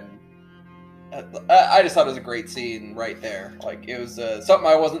 And I just thought it was a great scene right there. Like, it was something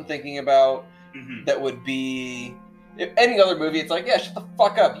I wasn't thinking about that would be... If any other movie, it's like, yeah, shut the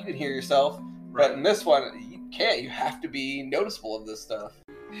fuck up, you can hear yourself. Right. But in this one, you can't. You have to be noticeable of this stuff.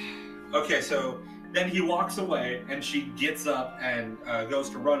 Okay, so then he walks away, and she gets up and goes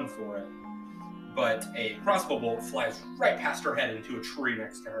to run for it. But a crossbow bolt flies right past her head into a tree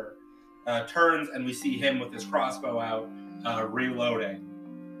next to her. turns, and we see him with his crossbow out, reloading.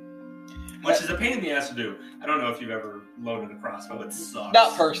 Which is a pain in the ass to do. I don't know if you've ever loaded a crossbow. It sucks.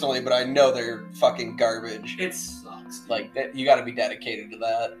 Not personally, but I know they're fucking garbage. It sucks. Dude. Like, you gotta be dedicated to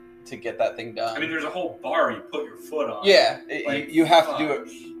that to get that thing done. I mean, there's a whole bar you put your foot on. Yeah, Like, you have to do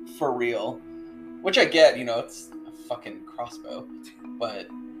it for real. Which I get, it's a fucking crossbow. But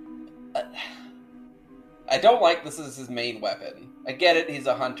I don't like this is his main weapon. I get it, he's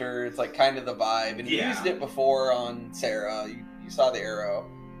a hunter. It's like kind of the vibe. And he used it before on Sarah. You saw the arrow.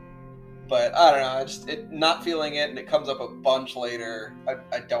 But I don't know, not feeling it, and it comes up a bunch later.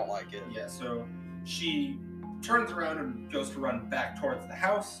 I don't like it. Yeah, so she turns around and goes to run back towards the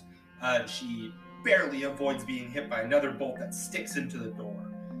house. She barely avoids being hit by another bolt that sticks into the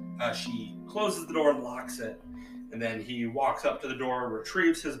door. She closes the door, locks it, and then he walks up to the door,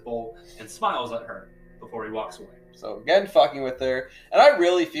 retrieves his bolt, and smiles at her before he walks away. So again, fucking with her, and I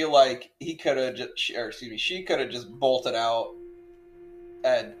really feel like she could have just bolted out.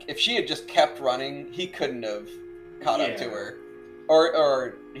 And if she had just kept running, he couldn't have caught up to her.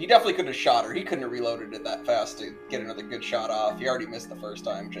 Or he definitely couldn't have shot her. He couldn't have reloaded it that fast to get another good shot off. He already missed the first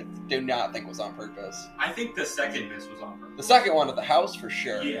time, which I do not think was on purpose. I think the second miss was on purpose. The second one at the house, for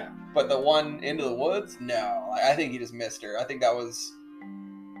sure. Yeah. But the one into the woods, no. I think he just missed her. I think that was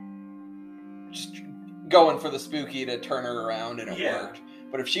just going for the spooky to turn her around, and it worked.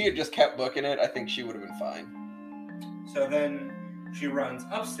 But if she had just kept booking it, I think she would have been fine. So then she runs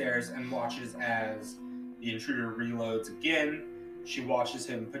upstairs and watches as the intruder reloads again. She watches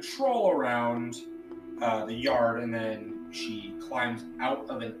him patrol around the yard, and then she climbs out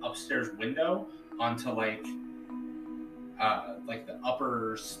of an upstairs window onto like the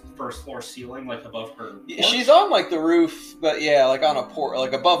upper first floor ceiling, like above her porch. She's on like the roof, but like on a porch,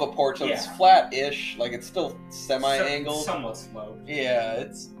 like above a porch, so it's flat-ish, like it's still semi-angled, somewhat sloped. Yeah,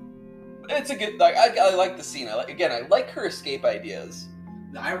 it's a good. Like I like the scene. I like her escape ideas.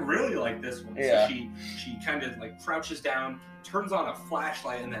 I really like this one. Yeah. So she kind of like crouches down, turns on a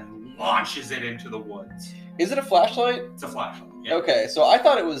flashlight, and then launches it into the woods. Is it a flashlight? It's a flashlight. Yeah. Okay, so I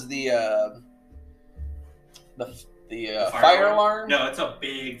thought it was the fire alarm. No, it's a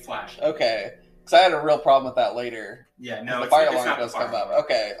big flashlight. Okay, because I had a real problem with that later. Yeah, no, the fire alarm does come up.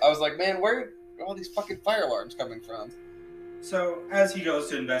 Okay, I was like, man, where are all these fucking fire alarms coming from? So as he goes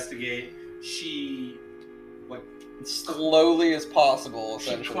to investigate, she slowly as possible,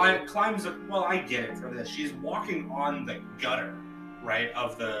 essentially. She climbs up. Well, I get it for this. She's walking on the gutter, right,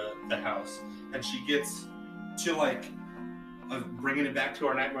 of the house, and she gets to bringing it back to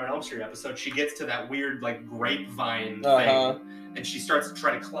our Nightmare on Elm Street episode. She gets to that weird grapevine thing, and she starts to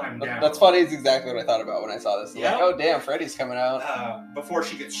try to climb down. That's funny. It's exactly what I thought about when I saw this. Like, oh damn, Freddy's coming out. Before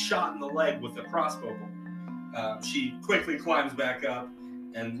she gets shot in the leg with a crossbow bolt, she quickly climbs back up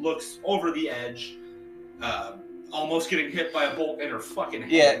and looks over the edge. Almost getting hit by a bolt in her fucking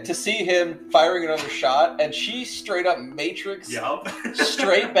head. Yeah, to see him firing another shot, and she straight up Matrix,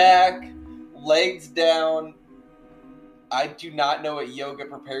 straight back, legs down. I do not know what yoga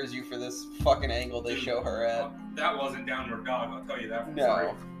prepares you for this fucking angle they show her at. That wasn't downward dog, I'll tell you that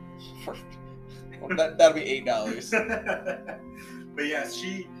for free. Well, that'll be $8. But yes,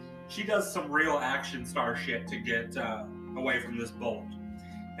 she does some real action star shit to get away from this bolt.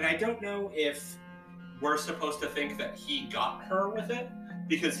 And I don't know if we're supposed to think that he got her with it,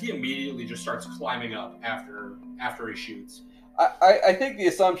 because he immediately just starts climbing up after he shoots. I think the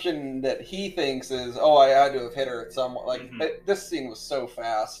assumption that he thinks is, I had to have hit her at some... this scene was so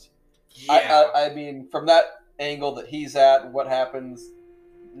fast. Yeah. I mean, from that angle that he's at, what happens,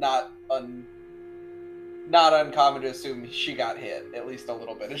 not uncommon to assume she got hit, at least a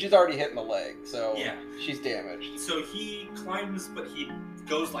little bit. And she's already hit in the leg, so she's damaged. So he climbs, but he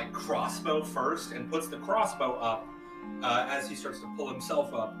goes crossbow first and puts the crossbow up as he starts to pull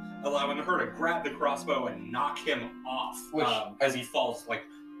himself up, allowing her to grab the crossbow and knock him off as he falls,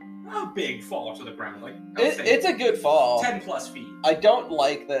 a big fall to the ground. It's a good fall. 10 plus feet. I don't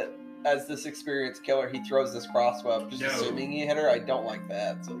like that as this experienced killer, he throws this crossbow up, just assuming he hit her. I don't like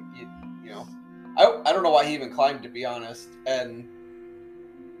that. So, I don't know why he even climbed, to be honest. And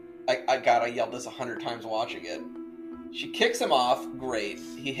I gotta yell this 100 times watching it. She kicks him off. Great.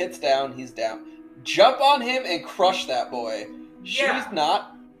 He hits down. He's down. Jump on him and crush that boy. She's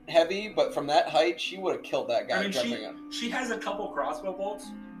not heavy, but from that height, she would have killed that guy jumping him. She has a couple crossbow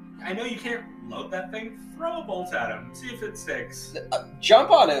bolts. I know you can't load that thing. Throw a bolt at him. See if it sticks.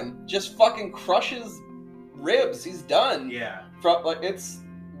 Jump on him. Just fucking crush his ribs. He's done. Yeah.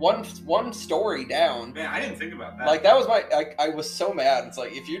 one story down. Man, I didn't think about that. Like, that was I was so mad. It's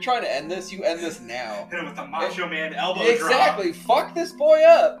like, if you're trying to end this, you end this now. Hit him with the Macho Man elbow Exactly. drop. Fuck this boy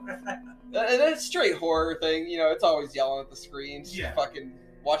up. And then it's straight horror thing. You know, it's always yelling at the screen. Yeah. Fucking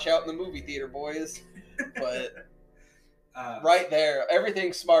watch out in the movie theater, boys. But right there,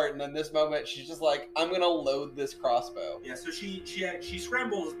 everything's smart. And then this moment, she's just like, I'm going to load this crossbow. Yeah, so she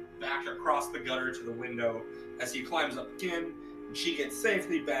scrambles back across the gutter to the window as he climbs up again. And she gets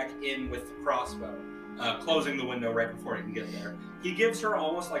safely back in with the crossbow, closing the window right before he can get there. He gives her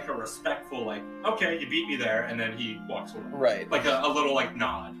almost like a respectful, like, okay, you beat me there, and then he walks away. Right. Like a little, like,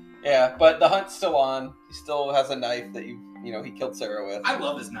 nod. Yeah, but the hunt's still on. He still has a knife that he killed Sarah with. I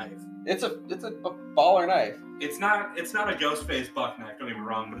love his knife. It's a baller knife. It's not a Ghostface buck knife, don't get me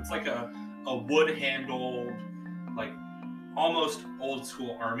wrong, but it's like a wood-handled, like, almost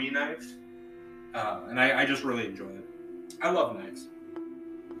old-school army knife. And I just really enjoy it. I love knives.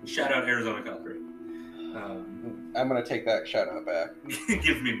 Shout out Arizona Cutlery. I'm going to take that shout out back.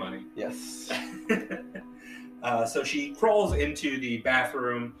 Give me money. Yes. So she crawls into the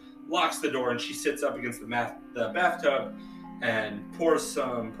bathroom, locks the door, and she sits up against the bathtub and pours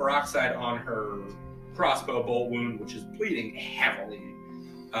some peroxide on her crossbow bolt wound, which is bleeding heavily.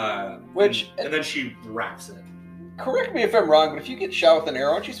 And then she wraps it. Correct me if I'm wrong, but if you get shot with an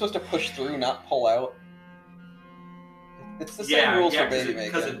arrow, aren't you supposed to push through, not pull out? It's the same rules for baby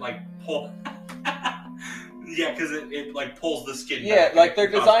making. Because it like pull. Yeah, because it like pulls the skin. Yeah, back like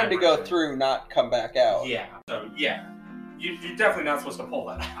they're designed to go through, not come back out. Yeah. So yeah, you're definitely not supposed to pull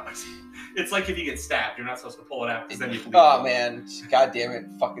that out. It's like if you get stabbed, you're not supposed to pull it out because then you. Oh man, god damn it!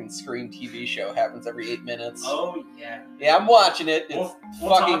 Fucking Scream TV show happens every 8 minutes. Oh yeah. Yeah, I'm watching it. It's we'll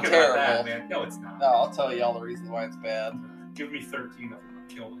fucking talk terrible. About that, man. No, it's not. No, I'll tell you all the reasons why it's bad. Give me 13 of them.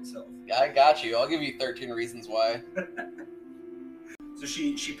 I'll kill myself. I got you. I'll give you 13 reasons why. So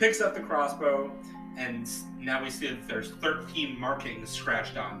she picks up the crossbow, and now we see that there's 13 markings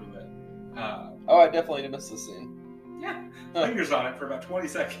scratched onto it. I definitely missed this scene. Yeah, fingers on it for about 20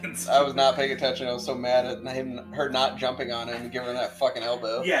 seconds. I was not paying attention. I was so mad at her not jumping on him and giving her that fucking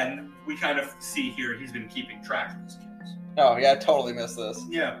elbow. Yeah, and we kind of see here he's been keeping track of his kills. Oh, yeah, I totally missed this.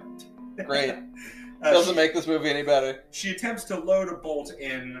 Yeah. Great. Doesn't make this movie any better. She attempts to load a bolt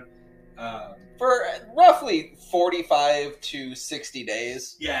in... for roughly 45 to 60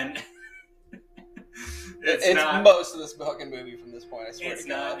 days. Yeah, and... It's most of this fucking movie from this point, I swear It's to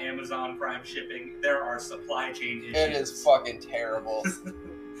God. not Amazon Prime shipping. There are supply chain issues. It is fucking terrible.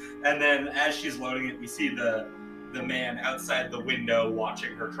 And then as she's loading it, we see the man outside the window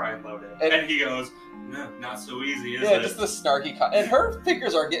watching her try and load it. And he goes, no, not so easy, is it? Yeah, just the snarky... And her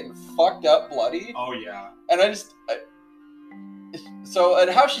fingers are getting fucked up bloody. Oh, yeah. And and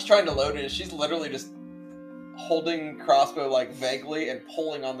how she's trying to load it is she's literally just holding crossbow like vaguely and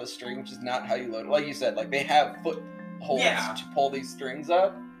pulling on the string, which is not how you load it. Like you said, like they have footholds to pull these strings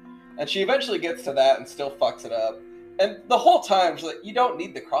up. And she eventually gets to that and still fucks it up. And the whole time she's like, you don't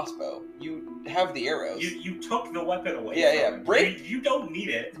need the crossbow. You have the arrows. You took the weapon away. Yeah. You don't need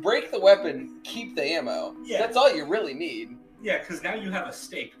it. Break the weapon, keep the ammo. Yeah. That's all you really need. Yeah, because now you have a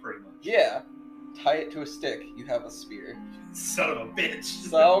stake, pretty much. Yeah. Tie it to a stick. You have a spear. Son of a bitch.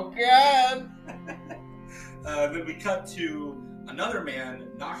 So good. Then we cut to another man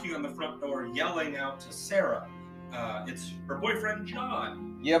knocking on the front door, yelling out to Sarah. It's her boyfriend,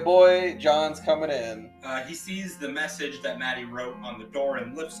 John. Yeah, boy, John's coming in. He sees the message that Maddie wrote on the door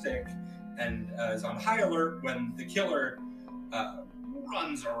in lipstick and is on high alert when the killer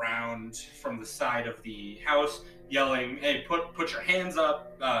runs around from the side of the house, yelling, hey, put your hands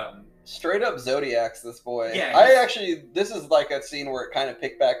up. Straight up Zodiac's this boy. Yeah, this is like a scene where it kind of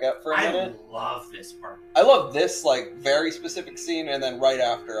picked back up for a minute. I love this part. I love this like very specific scene, and then right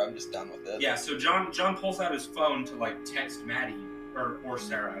after I'm just done with it. Yeah, so John pulls out his phone to like text Maddie or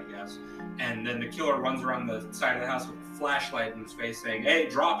Sarah, I guess, and then the killer runs around the side of the house with a flashlight in his face, saying, "Hey,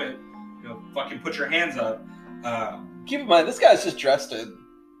 drop it! You know, fucking put your hands up." Keep in mind, this guy's just dressed in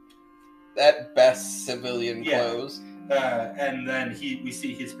at best civilian clothes. And then we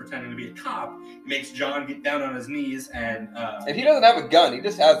see he's pretending to be a cop. He makes John get down on his knees and he doesn't have a gun. He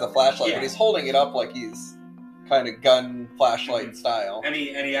just has the flashlight, but he's holding it up like he's kind of gun flashlight style. And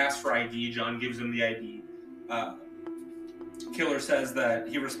he asks for ID. John gives him the ID. Killer says that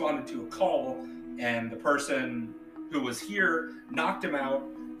he responded to a call, and the person who was here knocked him out,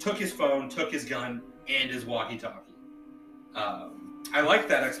 took his phone, took his gun, and his walkie-talkie. I like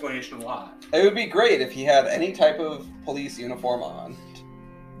that explanation a lot. It would be great if he had any type of police uniform on.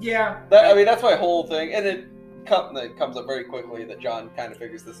 Yeah. That's my whole thing. And comes up very quickly that John kind of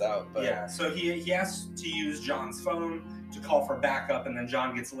figures this out. But yeah, so he asks to use John's phone to call for backup, and then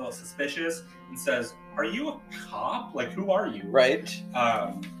John gets a little suspicious and says, "Are you a cop? Like, who are you?" Right.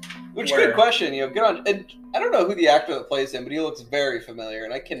 Which where- good question. Good on. And I don't know who the actor that plays him, but he looks very familiar,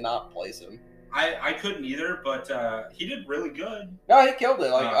 and I cannot place him. I couldn't either, but he did really good. No, he killed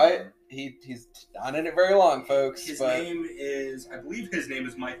it. He's not in it very long, folks. His name is, I believe his name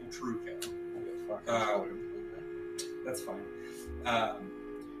is Michael Trucco. That's fine.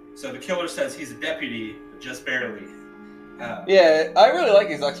 So the killer says he's a deputy, but just barely. Yeah, I really like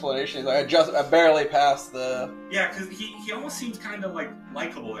his explanation. He's like, I barely passed the... Yeah, because he almost seems kind of like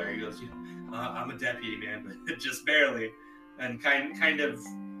likable there. He goes, I'm a deputy, man, but just barely. And kind of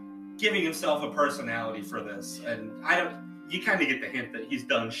giving himself a personality for this. And you kind of get the hint that he's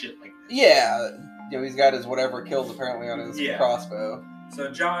done shit like this. Yeah, he's got his whatever kills apparently on his crossbow. So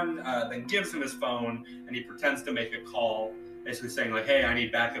John then gives him his phone, and he pretends to make a call, basically saying, like, hey, I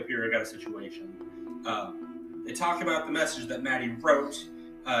need backup here, I got a situation. They talk about the message that Maddie wrote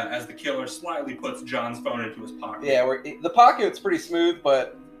as the killer slightly puts John's phone into his pocket. Yeah, the pocket's pretty smooth,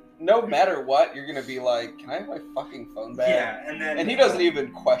 but no matter what, you're going to be like, can I have my fucking phone back? Yeah, and he doesn't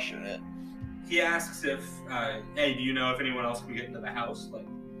even question it. He asks if, hey, do you know if anyone else can get into the house? Like,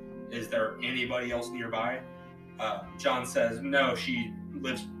 is there anybody else nearby? John says, no, she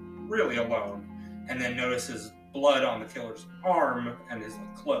lives really alone, and then notices blood on the killer's arm and his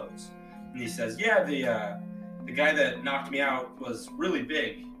clothes. And he says, yeah, the guy that knocked me out was really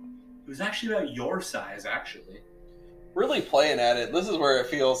big. He was actually about your size, actually. Really playing at it. This is where it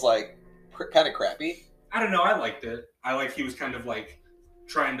feels like kind of crappy. I don't know. I liked it. I liked he was kind of like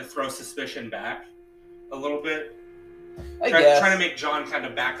trying to throw suspicion back a little bit. Trying to make John kind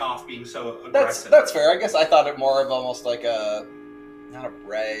of back off being so aggressive. That's fair. I guess I thought it more of almost like not a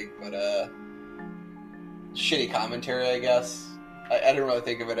brag, but a shitty commentary, I guess. I didn't really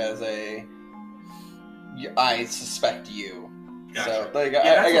think of it as I suspect you. Gotcha. So I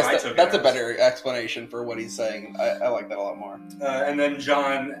guess that's a better explanation for what he's saying. I like that a lot more. And then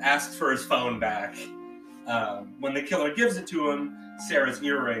John asks for his phone back. When the killer gives it to him, Sarah's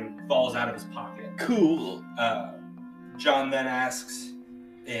earring falls out of his pocket. Cool. John then asks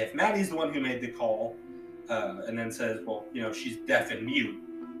if Maddie's the one who made the call, and then says, well, she's deaf and mute,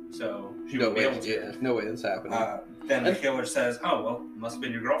 so she won't be able to. Yeah, no way this happening. Then the killer says, oh, well, must have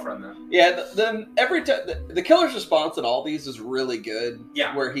been your girlfriend then. Yeah, then every time... The killer's response in all these is really good.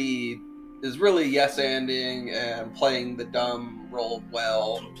 Yeah. Where he is really yes-anding and playing the dumb role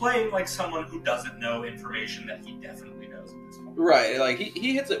well. Playing like someone who doesn't know information that he definitely knows at this point. Right, like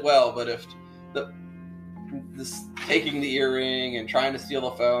he hits it well, but if this taking the earring and trying to steal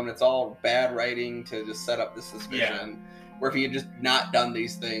the phone, it's all bad writing to just set up the suspicion. Yeah. Where if he had just not done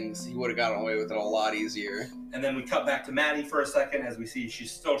these things, he would have gotten away with it a lot easier. And then we cut back to Maddie for a second as we see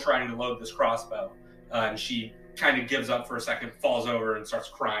she's still trying to load this crossbow. And she kind of gives up for a second, falls over, and starts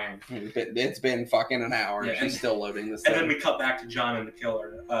crying. It's been fucking an hour, and she's still loading this thing. And then we cut back to John and the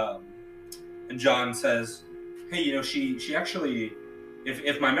killer. And John says, hey, she actually,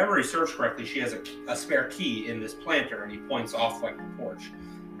 if my memory serves correctly, she has a spare key in this planter, and he points off the porch.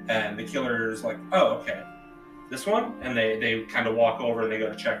 And the killer's like, oh, okay. This one? And they kind of walk over and they go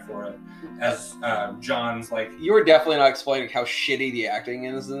to check for it. As John's like... You were definitely not explaining how shitty the acting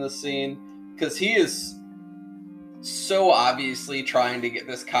is in this scene. Because he is so obviously trying to get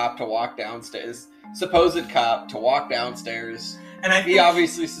this cop to walk downstairs. Supposed cop to walk downstairs. And he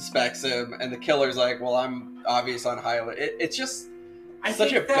obviously suspects him. And the killer's like, well, I'm obvious on high alert. It's just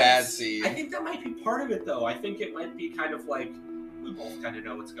such a bad scene. I think that might be part of it, though. I think it might be kind of like, we both kind of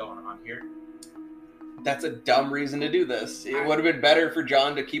know what's going on here. That's a dumb reason to do this. It would have been better for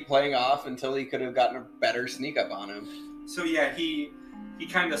John to keep playing off until he could have gotten a better sneak up on him. So yeah, he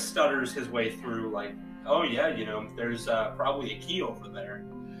kind of stutters his way through like, oh yeah, there's probably a key over there.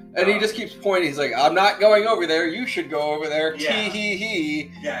 And he just keeps pointing. He's like, I'm not going over there. You should go over there. Yeah.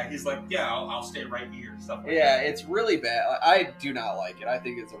 Tee-hee-hee. Yeah, he's like, yeah, I'll stay right here. Stuff like that. Yeah, it's really bad. I do not like it. I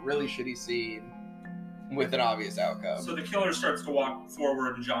think it's a really shitty scene with an obvious outcome. So the killer starts to walk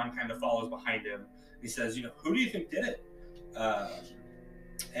forward and John kind of follows behind him. He says, who do you think did it?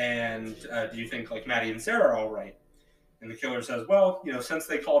 And do you think, Maddie and Sarah are all right? And the killer says, well, since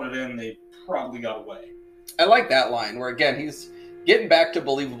they called it in, they probably got away. I like that line where, again, he's getting back to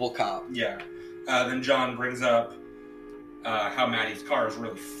believable cop. Yeah. Then John brings up how Maddie's car is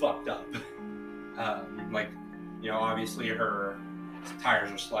really fucked up. Obviously her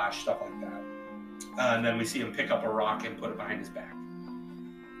tires are slashed, stuff like that. And then we see him pick up a rock and put it behind his back.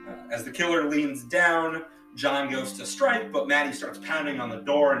 As the killer leans down, John goes to strike, but Maddie starts pounding on the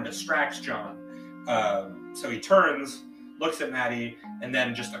door and distracts John. So he turns, looks at Maddie, and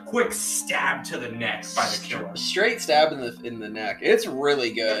then just a quick stab to the neck by the killer. Straight stab in the neck. It's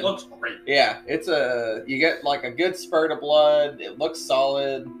really good. It looks great. Yeah, you get like a good spurt of blood. It looks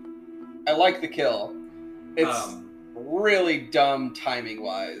solid. I like the kill. It's really dumb timing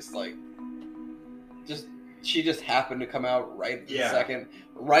wise. Like, she just happened to come out right at the second,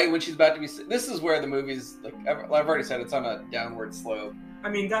 right when she's about to be. This is where the movie's like I've already said, it's on a downward slope. I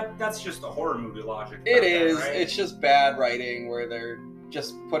mean, that's just a horror movie logic. It is. Right? It's just bad writing where they're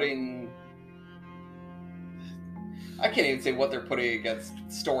just putting. I can't even say what they're putting against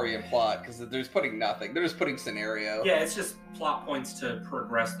story and plot because they're just putting nothing. They're just putting scenario. Yeah, it's just plot points to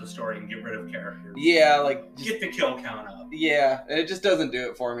progress the story and get rid of characters. Yeah, like get the kill count up. Yeah, it just doesn't do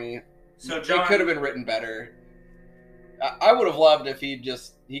it for me. So John, it could have been written better. I would have loved if he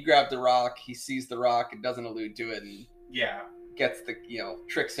grabbed the rock, he sees the rock, and doesn't allude to it, and gets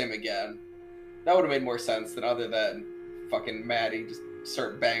tricks him again. That would have made more sense than other than fucking Maddie just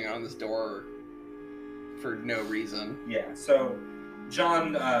start banging on this door for no reason. Yeah, so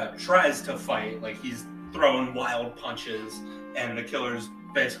John tries to fight, like he's throwing wild punches, and the killer's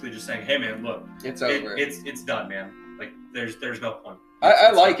basically just saying, "Hey man, look, it's over. It's done, man. Like there's no point."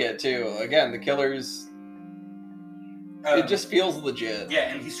 I like it too. Again, the killer's. It just feels legit.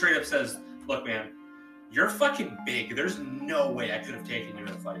 Yeah, and he straight up says, "Look, man, you're fucking big. There's no way I could have taken you in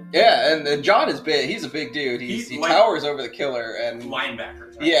a fight." Yeah, and John is big. He's a big dude. He towers over the killer and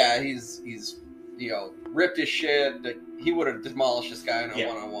linebackers. Right? Yeah, he's ripped his shit. He would have demolished this guy in a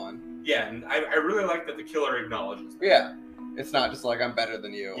one-on-one. Yeah, and I really like that the killer acknowledges that. Yeah, it's not just like I'm better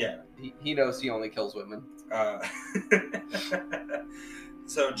than you. Yeah, he knows he only kills women.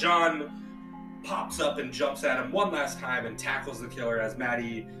 So John pops up and jumps at him one last time and tackles the killer as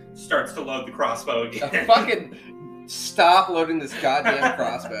Maddie starts to load the crossbow again. Fucking stop loading this goddamn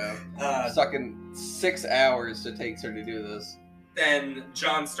crossbow. Fucking 6 hours it takes her to do this. Then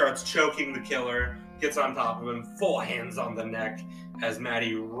John starts choking the killer, gets on top of him, full hands on the neck as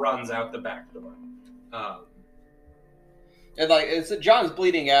Maddie runs out the back door. And John's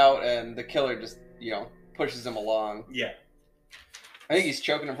bleeding out and the killer just, pushes him along. Yeah. I think he's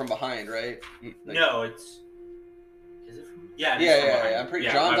choking him from behind, right? No, is it from... Yeah, I'm pretty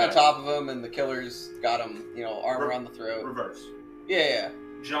John's on top of him, and the killer's got him, arm around the throat. Reverse. Yeah.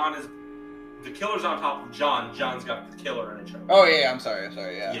 The killer's on top of John. John's got the killer in a choke. Oh, yeah, I'm sorry,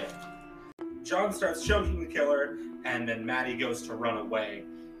 yeah. John starts choking the killer, and then Maddie goes to run away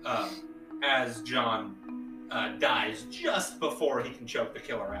as John dies just before he can choke the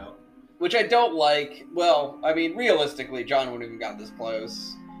killer out. Which I don't like. Well, I mean, realistically, John wouldn't even got this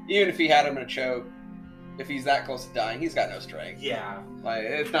close. Even if he had him in a choke, if he's that close to dying, he's got no strength. Yeah. Like,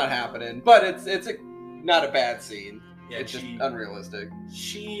 it's not happening. But it's not a bad scene. Yeah, it's just unrealistic.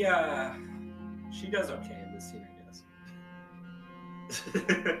 She does okay in this scene, I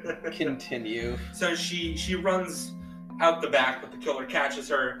guess. Continue. So she runs out the back, but the killer catches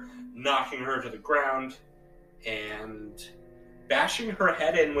her, knocking her to the ground, and bashing her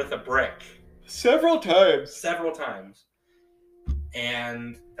head in with a brick. Several times.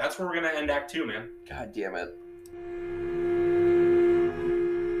 And that's where we're going to end Act 2, man. God damn it.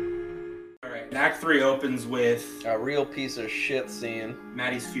 Alright, Act 3 opens with... a real piece of shit scene.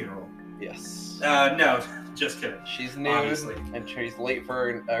 Maddie's funeral. Yes. No, just kidding. She's nude, obviously. And she's late for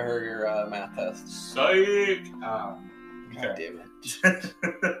her math test. Psych! God damn it.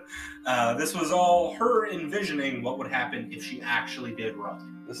 This was all her envisioning what would happen if she actually did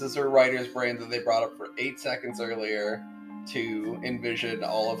run. This is her writer's brain that they brought up for 8 seconds earlier to envision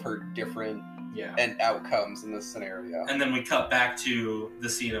all of her different and outcomes in this scenario. And then we cut back to the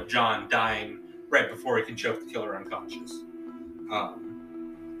scene of John dying right before he can choke the killer unconscious.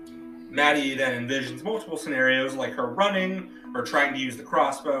 Maddie then envisions multiple scenarios, like her running, her trying to use the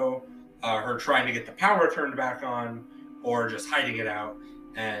crossbow, her trying to get the power turned back on, or just hiding it out,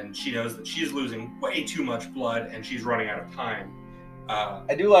 and she knows that she's losing way too much blood and she's running out of time.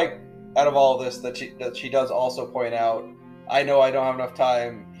 I do like, out of all of this, that she does also point out, I know I don't have enough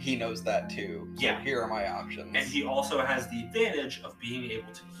time, he knows that too. So here are my options. And he also has the advantage of being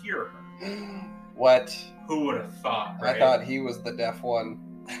able to hear her. What? Who would have thought, right? I thought he was the deaf one.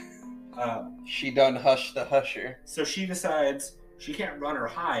 She done hush the husher. So she decides she can't run or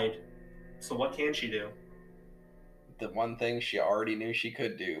hide, so what can she do? The one thing she already knew she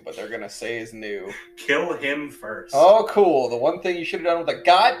could do, but they're gonna say is new. Kill him first. Oh, cool. The one thing you should have done with a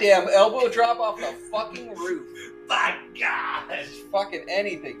goddamn elbow drop off the fucking roof. My gosh. Fucking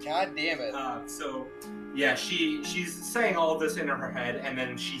anything. God damn it. She's saying all of this in her head, and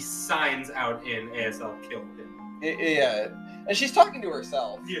then she signs out in ASL kill him. And she's talking to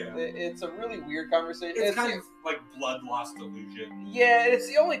herself. Yeah. It's a really weird conversation. It's kind of like blood loss delusion. Yeah, it's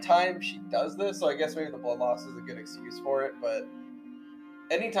the only time she does this, so I guess maybe the blood loss is a good excuse for it, but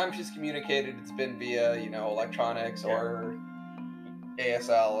anytime she's communicated, it's been via, electronics or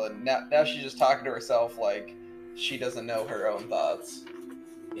ASL, and now she's just talking to herself like she doesn't know her own thoughts.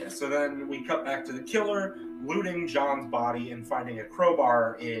 Yeah, so then we cut back to the killer looting John's body and finding a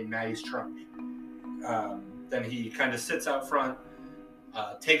crowbar in Maddie's trunk. Then he kind of sits out front,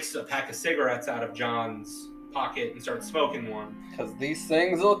 takes a pack of cigarettes out of John's pocket and starts smoking one. Because these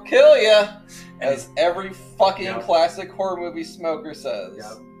things will kill you, as every fucking classic horror movie smoker says.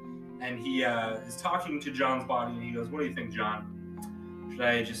 Yep. And he is talking to John's body, and he goes, "What do you think, John? Should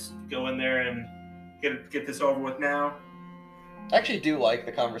I just go in there and get this over with now?" I actually do like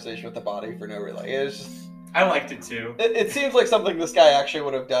the conversation with the body for no reason. It's just, I liked it too. It seems like something this guy actually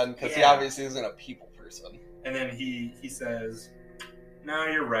would have done, because he obviously isn't a people person. And then he says, "No,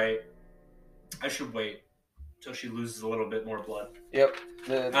 you're right. I should wait until she loses a little bit more blood." Yep.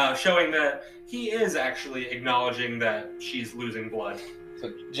 Showing that he is actually acknowledging that she's losing blood.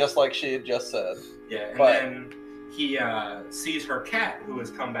 So just like she had just said. Yeah, and then he sees her cat, who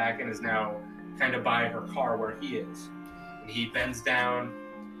has come back and is now kind of by her car where he is. And he bends down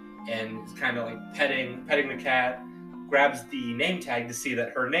and is kind of like petting the cat, grabs the name tag to see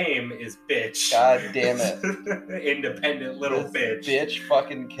that her name is Bitch. God damn it. Independent little bitch. Bitch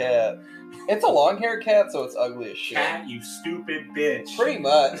fucking cat. It's a long-haired cat, so it's ugly as shit. Cat, you stupid bitch. Pretty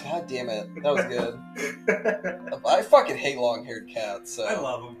much. God damn it. That was good. I fucking hate long-haired cats. So. I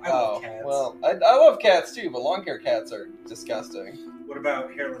love them. I love cats. Well, I love cats too, but long-haired cats are disgusting. What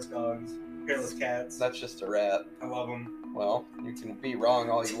about hairless dogs? Hairless cats? That's just a rat. I love them. Well, you can be wrong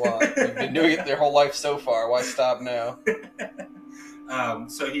all you want. You've been doing it their whole life so far. Why stop now?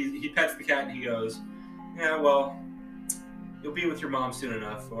 So he pets the cat and he goes, "Yeah, well, you'll be with your mom soon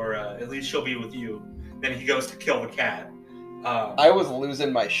enough, or at least she'll be with you." Then he goes to kill the cat. I was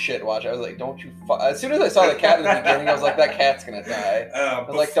losing my shit watching. I was like, "Don't you?" As soon as I saw the cat in the beginning, I was like, "That cat's gonna die." I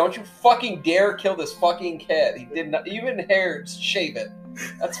was like, "Don't you fucking dare kill this fucking cat!" He did not even hair shave it.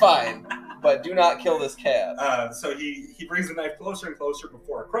 That's fine. But do not kill this cat. So he brings the knife closer and closer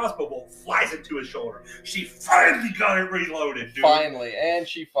before a crossbow bolt flies into his shoulder. She finally got it reloaded, dude. Finally, and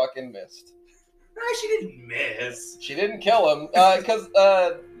she fucking missed. No, she didn't miss. She didn't kill him, because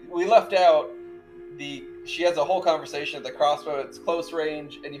we left out she has a whole conversation at the crossbow. It's close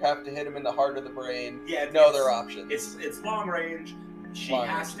range, and you have to hit him in the heart of the brain. Yeah, no other options. It's long range. She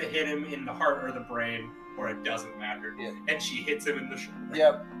has to hit him in the heart or the brain, or it doesn't matter. Yeah. And she hits him in the shoulder.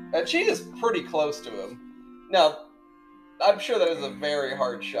 Yep. And she is pretty close to him. Now, I'm sure that is a very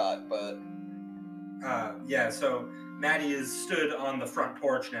hard shot, but... So Maddie is stood on the front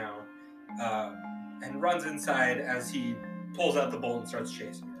porch now, and runs inside as he pulls out the bolt and starts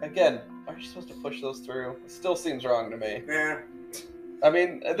chasing her. Again, are you supposed to push those through? It still seems wrong to me. Yeah. I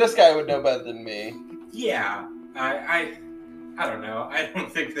mean, this guy would know better than me. Yeah. I don't know. I don't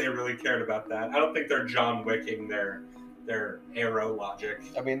think they really cared about that. I don't think they're John Wicking their arrow logic.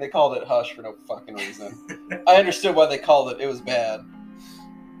 I mean, they called it Hush for no fucking reason. I understood why they called it. It was bad.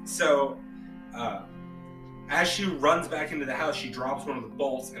 So, as she runs back into the house, she drops one of the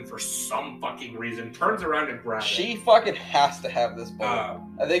bolts and for some fucking reason turns around and grabs it. She fucking has to have this bolt.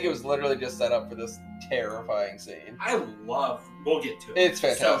 I think it was literally just set up for this terrifying scene. We'll get to it. It's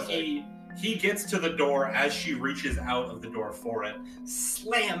fantastic. So he gets to the door as she reaches out of the door for it,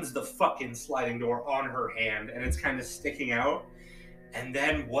 slams the fucking sliding door on her hand, and it's kind of sticking out. And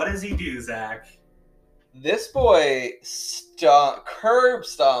then what does he do, Zach? This boy curb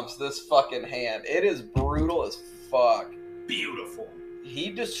stomps this fucking hand. It is brutal as fuck. Beautiful.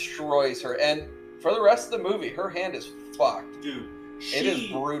 He destroys her, and for the rest of the movie, her hand is fucked. Dude, it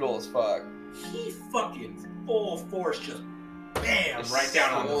is brutal as fuck. He fucking full force just bam, right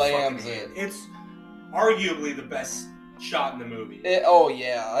down on the fucking fucking hand. it. It's arguably the best shot in the movie. Oh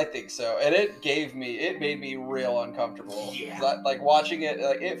yeah, I think so. And it made me real uncomfortable. Yeah. Like watching it,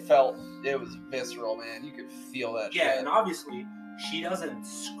 it was visceral, man. You could feel that shit. Yeah, and obviously she doesn't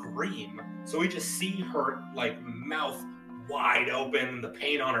scream, so we just see her like mouth wide open, the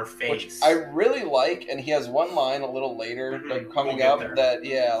pain on her face. Which I really like, and he has one line a little later, like coming up that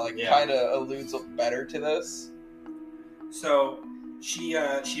kind of alludes better to this. So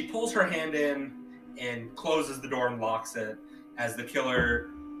she pulls her hand in and closes the door and locks it as the killer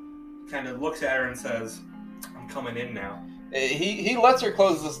kind of looks at her and says, "I'm coming in now." He lets her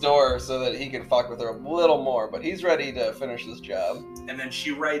close this door so that he can fuck with her a little more, but he's ready to finish this job. And then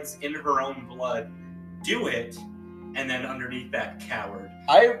she writes in her own blood, "Do it, and then underneath that, coward.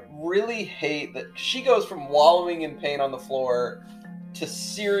 I really hate that she goes from wallowing in pain on the floor to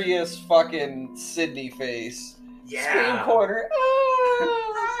serious fucking Sydney face. Yeah. Scream corner.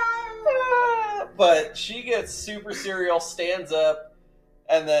 But she gets super serial, stands up,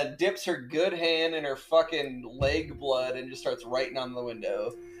 and then dips her good hand in her fucking leg blood and just starts writing on the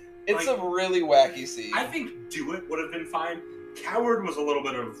window. It's a really wacky scene. I think Do It would have been fine. Coward was a little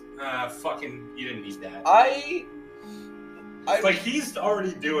bit of fucking. You didn't need that. Like, he's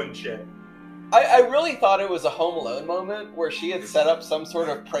already doing shit. I really thought it was a Home Alone moment where she had set up some sort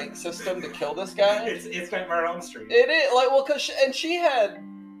of prank system to kill this guy. It's Nightmare on Elm Street. It is like, well, cause she had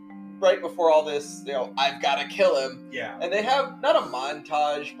right before all this, I've got to kill him. Yeah. And they have not a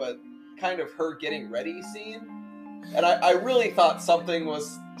montage, but kind of her getting ready scene. And I really thought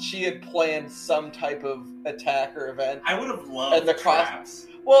she had planned some type of attack or event. I would have loved the traps.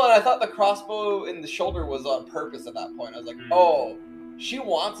 Well, and I thought the crossbow in the shoulder was on purpose at that point. I was like, oh, she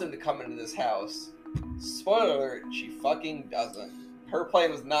wants him to come into this house. Spoiler alert, she fucking doesn't. Her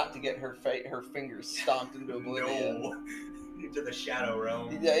plan was not to get her fingers stomped into oblivion. No. Into the shadow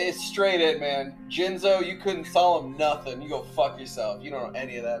realm. Yeah, it's straight in, man. Jinzo, you couldn't tell him nothing. You go fuck yourself. You don't know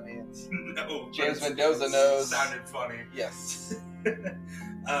any of that means. No. James Mendoza knows. Sounded funny. Yes.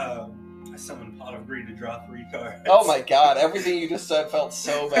 I summoned Pot of Greed to draw 3 cards. Oh my god, everything you just said felt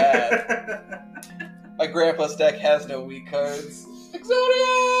so bad. My grandpa's deck has no weak cards.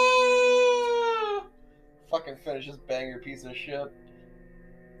 Exodia! Fucking finish this banger piece of shit.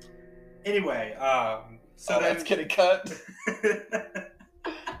 Anyway, so that's getting cut.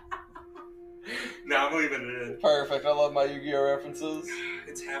 No, I'm leaving it in. Perfect. I love my Yu-Gi-Oh references.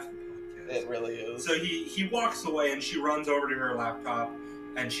 It's half the podcast. It really is. So he walks away and she runs over to her laptop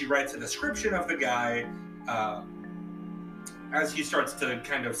and she writes a description of the guy as he starts to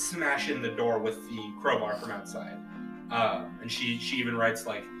kind of smash in the door with the crowbar from outside. And she even writes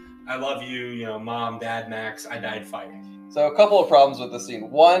like, I love you, Mom, Dad, Max, I died fighting. So a couple of problems with the scene.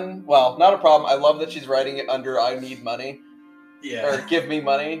 One, well, not a problem. I love that she's writing it under I need money. Yeah. Or give me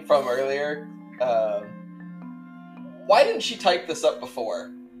money from earlier. Why didn't she type this up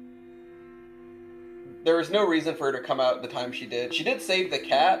before? There was no reason for her to come out at the time she did. She did save the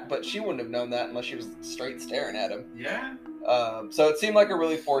cat, but she wouldn't have known that unless she was straight staring at him. Yeah. So it seemed like a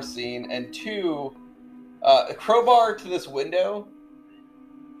really forced scene. And two, a crowbar to this window.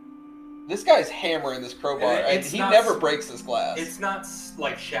 This guy's hammering this crowbar, and he never breaks this glass. It's not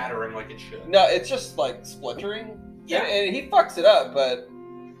like shattering like it should. No, it's just like splintering. Yeah. And he fucks it up, but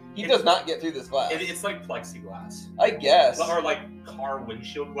he does not get through this glass. It's like plexiglass. I guess. Or like car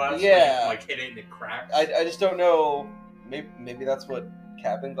windshield glass. Yeah. Like hit it and it cracks. I just don't know. Maybe that's what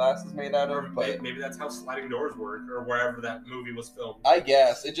cabin glass is made out of. Or but maybe that's how sliding doors work, or wherever that movie was filmed. I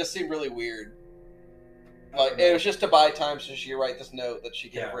guess. It just seemed really weird. Like, it was just to buy time so she could write this note that she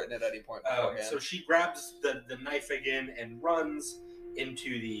could have written at any point beforehand. So she grabs the knife again and runs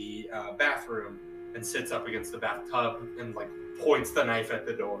into the bathroom and sits up against the bathtub and like points the knife at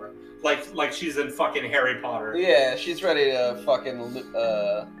the door. Like she's in fucking Harry Potter. Yeah, she's ready to fucking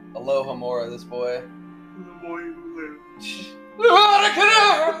aloha mora this boy. The boy who lived.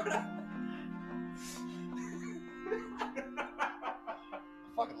 I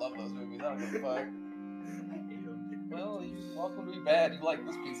fucking love those movies. I don't give a fuck. Well, you're welcome to be bad. You like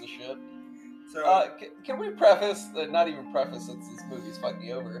this piece of shit. So, can we preface, not even preface since this movie's fucking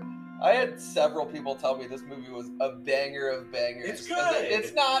me over, I had several people tell me this movie was a banger of bangers. It's good.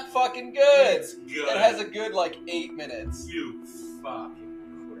 It's not fucking good. It's good. It has a good, 8 minutes. You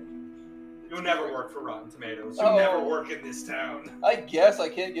fucking prick. You'll never work for Rotten Tomatoes. You'll never work in this town. I guess I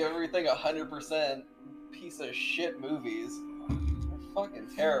can't give everything 100% piece of shit movies. They're fucking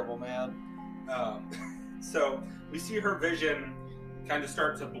terrible, man. So we see her vision kind of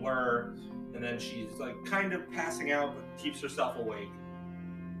start to blur, and then she's kind of passing out, but keeps herself awake.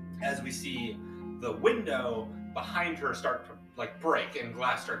 As we see the window behind her start to break, and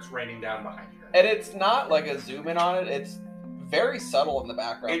glass starts raining down behind her. And it's not like a zoom in on it. It's very subtle in the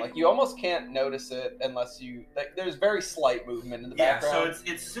background. You almost can't notice it unless you there's very slight movement in the background. Yeah, so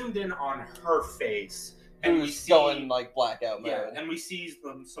it's zoomed in on her face. And we see going blackout mode. Yeah, and we see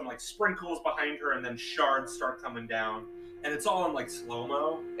some sprinkles behind her, and then shards start coming down, and it's all in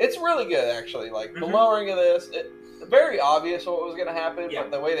slow-mo. It's really good, actually. The lowering of this, very obvious what was going to happen,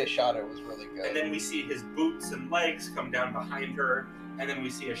 but the way they shot it was really good. And then we see his boots and legs come down behind her, and then we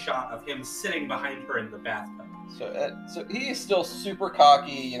see a shot of him sitting behind her in the bathtub. So he's still super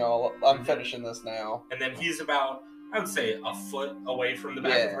cocky. I'm finishing this now. And then he's about, I would say, a foot away from the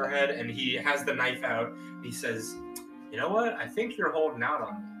back of her head, and he has the knife out. He says, "You know what? I think you're holding out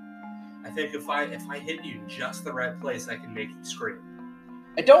on me." I think if I hit you in just the right place, I can make you scream.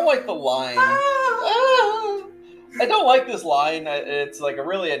 I don't like the line. I don't like this line. It's like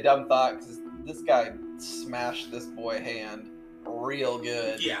really a dumb thought because this guy smashed this boy hand real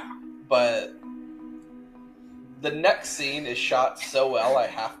good. Yeah. But the next scene is shot so well, I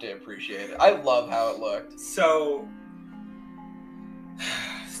have to appreciate it. I love how it looked. So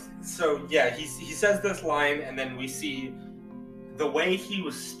yeah, he says this line, and then we see the way he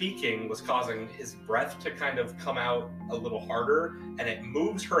was speaking was causing his breath to kind of come out a little harder, and it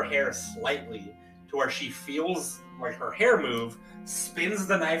moves her hair slightly to where she feels like her hair move, spins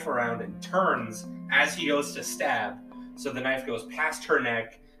the knife around, and turns as he goes to stab. So the knife goes past her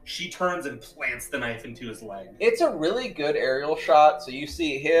neck. She turns and plants the knife into his leg. It's a really good aerial shot. So you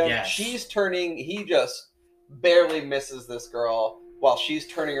see him, Yes. She's turning, he just barely misses this girl while she's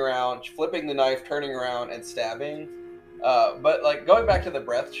turning around, flipping the knife, turning around, and stabbing. But like going back to the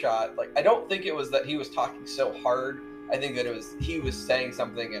breath shot, like I don't think it was that he was talking so hard. I think that it was he was saying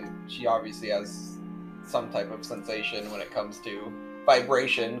something, and she obviously has some type of sensation when it comes to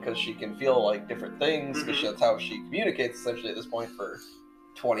vibration because she can feel like different things because that's how she communicates essentially at this point for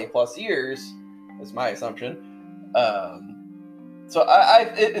 20 plus years is my assumption. So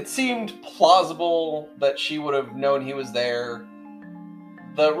it seemed plausible that she would have known he was there.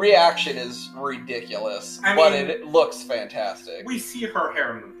 The reaction is ridiculous, but it looks fantastic. We see her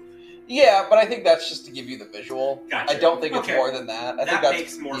hair move. Yeah, but I think that's just to give you the visual. Gotcha. I don't think it's more than that. I think that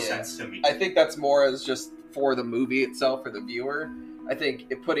makes more sense to me. I think that's more as just for the movie itself, for the viewer. I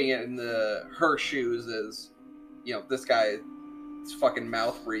think putting it in her shoes is, this guy's fucking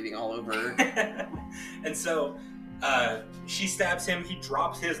mouth breathing all over. And so she stabs him, he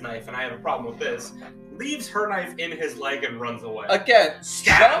drops his knife, and I have a problem with this. Leaves her knife in his leg and runs away. Again,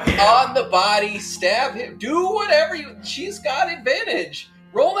 stab him on the body, stab him, do whatever she's got advantage.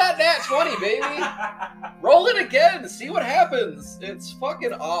 Roll that nat 20, baby. Roll it again, see what happens. It's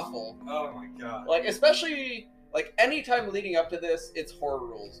fucking awful. Oh my god. Like, especially, like, anytime leading up to this, it's horror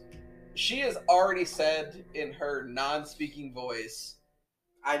rules. She has already said in her non-speaking voice,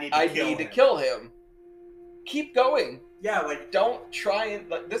 I need to kill him. Keep going. Yeah, like, don't try and,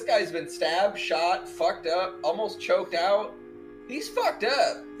 like, this guy's been stabbed, shot, fucked up, almost choked out. He's fucked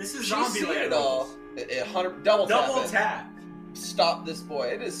up. This is Zombieland. It all. 100 double tap. Stop this boy.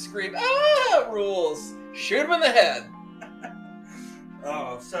 It is scream. Rules. Shoot him in the head.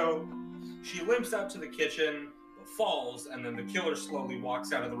 Oh, so she limps out to the kitchen, but falls, and then the killer slowly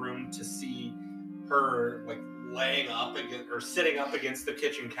walks out of the room to see her, like, laying up against, or sitting up against the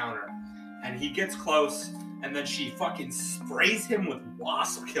kitchen counter. And he gets close, and then she fucking sprays him with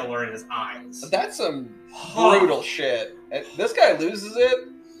wasp killer in his eyes. That's some brutal shit. If this guy loses it,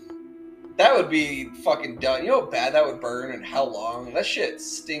 that would be fucking done. You know how bad that would burn and how long? That shit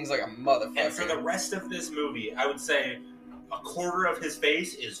stings like a motherfucker. And for the rest of this movie, I would say a quarter of his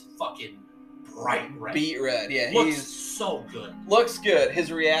face is fucking bright red. Beet red, yeah. Looks so good. Looks good.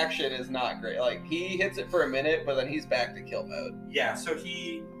 His reaction is not great. Like, he hits it for a minute, but then he's back to kill mode. Yeah, so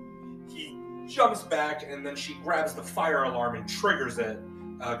he jumps back, and then she grabs the fire alarm and triggers it,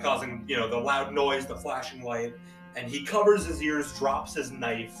 causing, the loud noise, the flashing light, and he covers his ears, drops his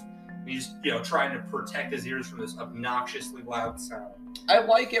knife. He's, trying to protect his ears from this obnoxiously loud sound. I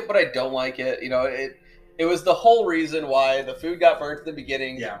like it, but I don't like it. It was the whole reason why the food got burnt at the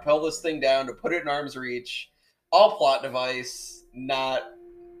beginning, to pull this thing down, to put it in arm's reach. All plot device, not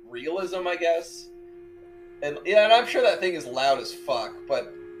realism, I guess. And I'm sure that thing is loud as fuck,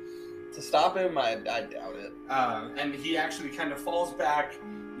 but to stop him, I doubt it. And he actually kind of falls back,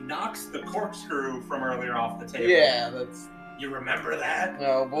 knocks the corkscrew from earlier off the table. Yeah, that's... You remember that?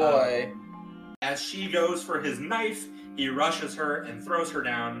 Oh, boy. As she goes for his knife, he rushes her and throws her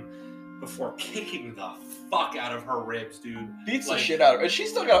down before kicking the fuck out of her ribs, dude. Beats the shit out of her.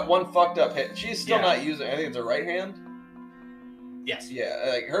 She's still got one fucked up hit. She's still not using, I think it's her right hand. Yes. Yeah,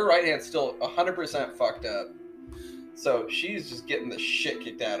 like her right hand's still 100% fucked up. So she's just getting the shit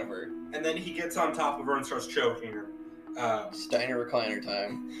kicked out of her. And then he gets on top of her and starts choking her. Steiner recliner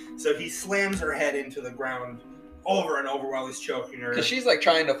time. So he slams her head into the ground over and over while he's choking her. Because she's like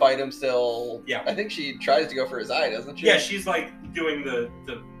trying to fight him still. Yeah. I think she tries to go for his eye, doesn't she? Yeah, she's like doing the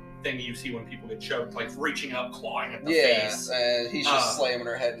thing you see when people get choked, like reaching up, clawing at the face. Yeah, and he's just slamming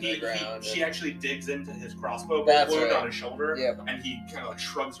her head into the ground. She actually digs into his crossbow wound on his shoulder, and he kind of like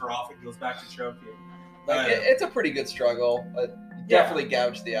shrugs her off and goes back to choking. Like, it's a pretty good struggle. Definitely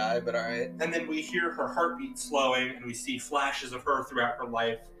gouged the eye, but alright. And then we hear her heartbeat slowing, and we see flashes of her throughout her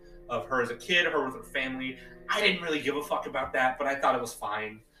life, of her as a kid, her with her family. I didn't really give a fuck about that, but I thought it was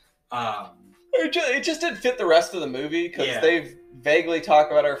fine. It just didn't fit the rest of the movie, because they've vaguely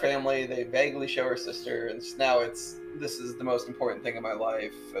talk about our family. They vaguely show her sister, and now this is the most important thing in my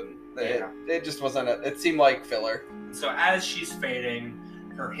life. And it just wasn't. It seemed like filler. So as she's fading,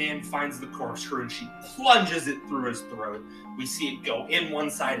 her hand finds the corkscrew and she plunges it through his throat. We see it go in one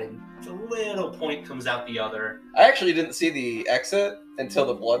side and a little point comes out the other. I actually didn't see the exit until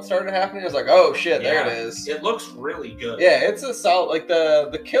the blood started happening. I was like, oh shit, there it is. It looks really good. Yeah, it's a solid, like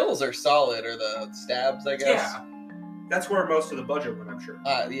the kills are solid, or the stabs, I guess. Yeah. That's where most of the budget went, I'm sure.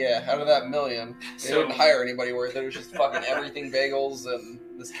 Yeah, out of that million. They didn't hire anybody worth it. It was just fucking everything bagels and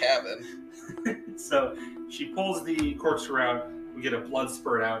this cabin. So she pulls the corkscrew out. We get a blood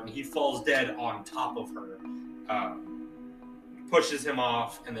spurt out, and he falls dead on top of her. Pushes him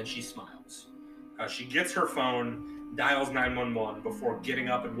off, and then she smiles. She gets her phone, dials 911 before getting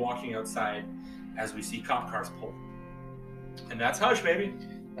up and walking outside as we see cop cars pull. And that's Hush, baby.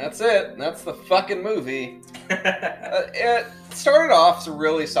 That's it. That's the fucking movie. It started off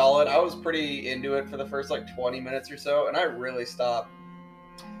really solid. I was pretty into it for the first 20 minutes or so, and I really stopped.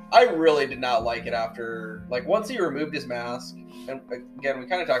 I really did not like it after, once he removed his mask, and again, we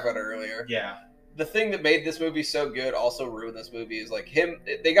kind of talked about it earlier. Yeah. The thing that made this movie so good also ruined this movie is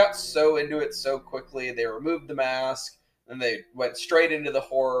they got so into it so quickly. They removed the mask, and they went straight into the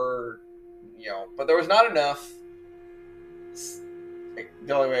horror, but there was not enough.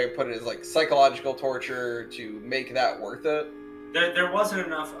 The only way I put it is psychological torture to make that worth it. There wasn't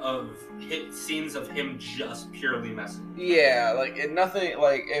enough of scenes of him just purely messing. Yeah, nothing.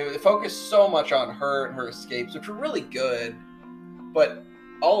 It focused so much on her and her escapes, which were really good, but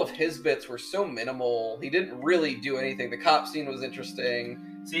all of his bits were so minimal. He didn't really do anything. The cop scene was interesting.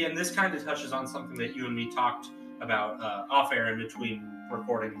 See, and this kind of touches on something that you and me talked about off air in between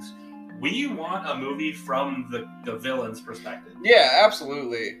recordings. We want a movie from the villain's perspective. Yeah,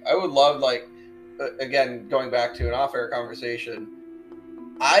 absolutely. I would love, again, going back to an off-air conversation,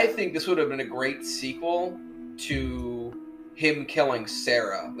 I think this would have been a great sequel to him killing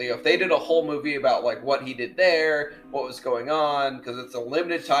Sarah. If they did a whole movie about, what he did there, what was going on, because it's a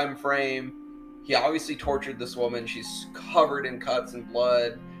limited time frame. He obviously tortured this woman. She's covered in cuts and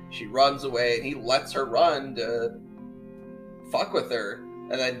blood. She runs away, and he lets her run to fuck with her.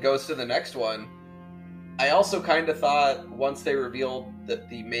 And then goes to the next one. I also kind of thought once they revealed that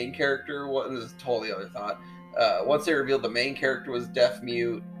the main character this is a totally other thought. Once they revealed the main character was deaf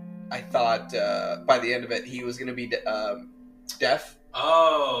mute, I thought by the end of it he was going to be deaf.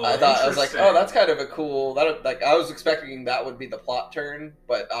 Oh, I was like, oh, that's kind of a cool. I was expecting that would be the plot turn,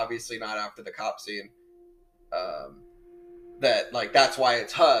 but obviously not after the cop scene. That's why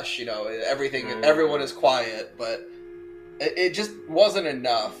it's Hush. Everyone is quiet, but. It just wasn't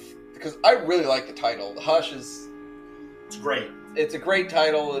enough, because I really like the title. The Hush is... It's great. It's a great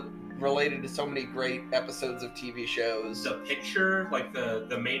title, related to so many great episodes of TV shows. The picture,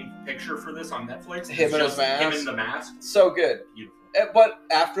 the main picture for this on Netflix, him and his mask. Him in the mask. So good. Beautiful. But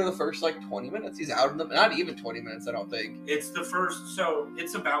after the first 20 minutes, he's out in the... Not even 20 minutes, I don't think. It's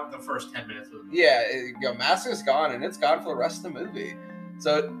about the first 10 minutes of the movie. Yeah, mask is gone, and it's gone for the rest of the movie.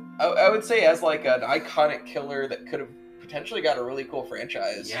 So I would say as an iconic killer that could have potentially got a really cool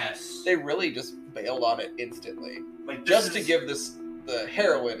franchise. Yes. They really just bailed on it instantly. To give the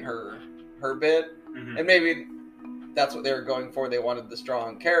heroine her bit. Mm-hmm. And maybe that's what they were going for. They wanted the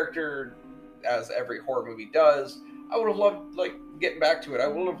strong character, as every horror movie does. I would have loved, getting back to it, I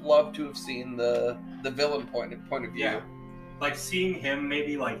would have loved to have seen the villain point of view. Yeah. Seeing him,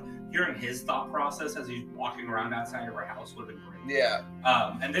 maybe, hearing his thought process as he's walking around outside of our house would have been great. Yeah.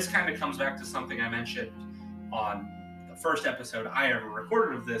 And this kind of comes back to something I mentioned on first episode I ever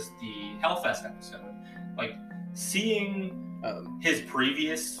recorded of this, the Hellfest episode. Seeing his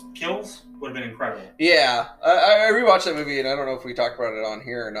previous kills would have been incredible. Yeah, I rewatched that movie, and I don't know if we talked about it on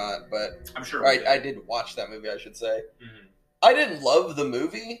here or not, but I'm sure I did watch that movie, I should say. Mm-hmm. I didn't love the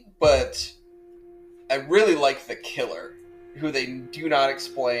movie, but I really like the killer, who they do not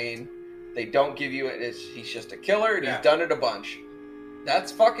explain. They don't give you it. He's just a killer, and he's done it a bunch.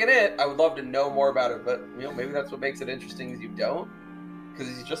 That's fucking it. I would love to know more about it, but maybe that's what makes it interesting is you don't, because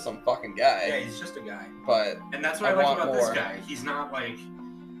he's just some fucking guy. Yeah, he's just a guy. And that's what I like about this guy. He's not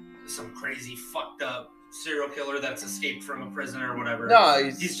some crazy fucked up serial killer that's escaped from a prison or whatever. No,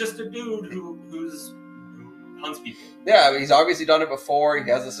 he's just a dude who hunts people. Yeah, he's obviously done it before. He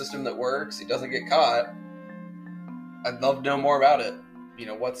has a system that works. He doesn't get caught. I'd love to know more about it.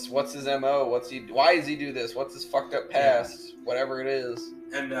 What's his MO? Why does he do this? What's his fucked up past? Whatever it is.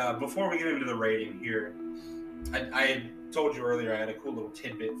 And before we get into the rating here, I told you earlier I had a cool little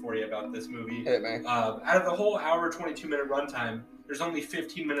tidbit for you about this movie. Hit me. Out of the whole hour, 22-minute runtime, there's only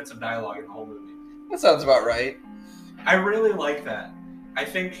 15 minutes of dialogue in the whole movie. That sounds about right. I really like that. I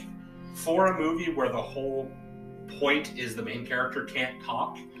think for a movie where the whole point is the main character can't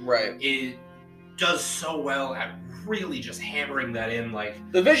talk, right, it does so well at really just hammering that in. Like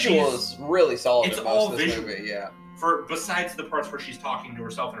the visual is really solid. It's in all most of this visual. movie, yeah. For besides the parts where she's talking to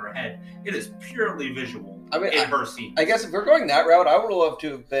herself in her head, it is purely visual. I mean, in her scenes. I guess if we're going that route, I would love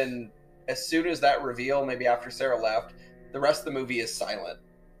to have been as soon as that reveal, maybe after Sarah left, the rest of the movie is silent.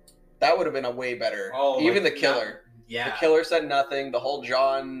 That would have been a way better. Even the killer. Yeah. The killer said nothing. The whole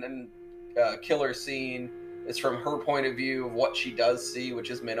John and killer scene is from her point of view of what she does see, which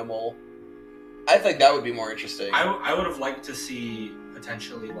is minimal. I think that would be more interesting. I would have liked to see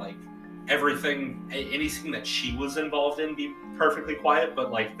potentially like everything, any scene that she was involved in be perfectly quiet,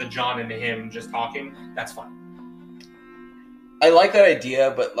 but like the John and him just talking, that's fine. I like that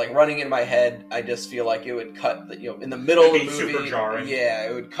idea, but like running in my head, I just feel like it would cut, in the middle of the movie. Super jarring. Yeah,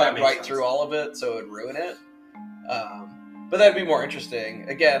 it would cut right through all of it, so it would ruin it. But that'd be more interesting.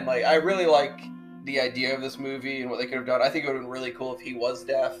 Again, like I really like the idea of this movie and what they could have done. I think it would have been really cool if he was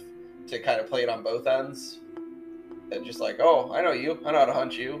deaf to kind of play it on both ends. And just like, oh, I know you. I know how to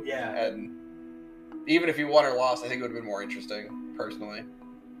hunt you. Yeah. And even if you won or lost, I think it would have been more interesting, personally.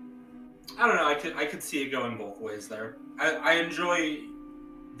 I don't know. I could see it going both ways there. I enjoy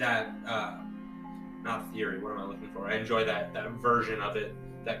that. Not theory. What am I looking for? I enjoy that version of it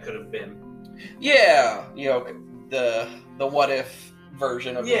that could have been. Yeah, the what if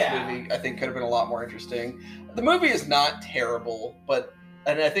version of this movie, I think, could have been a lot more interesting. The movie is not terrible,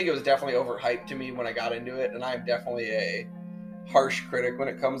 and I think it was definitely overhyped to me when I got into it, and I'm definitely a harsh critic when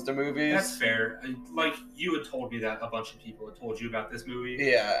it comes to movies. That's fair. Like, you had told me that a bunch of people had told you about this movie.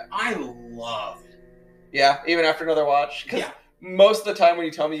 Yeah. I love it. Yeah, even after another watch? Because most of the time when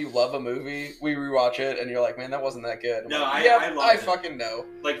you tell me you love a movie, we rewatch it, and you're like, man, that wasn't that good. No, like, I love it. I fucking know.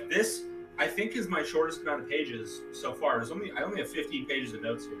 Like, this, I think, is my shortest amount of pages so far. I only have 15 pages of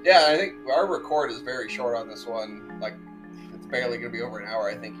notes here. Yeah, I think our record is very short on this one. Like, it's barely going to be over an hour,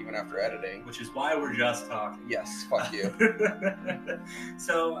 I think, even after editing. Which is why we're just talking. Yes, fuck you.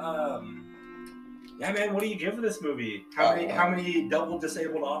 So, yeah, man, what do you give this movie? How many double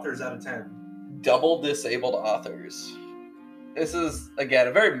disabled authors out of 10? Double disabled authors. This is, again,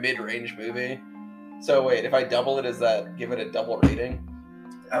 a very mid-range movie. So, wait, if I double it, give it a double rating?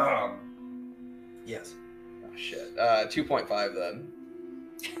 Yes. Oh, shit. 2.5 then.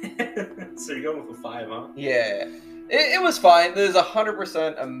 So you're going with a 5, huh? Yeah. It was fine. This is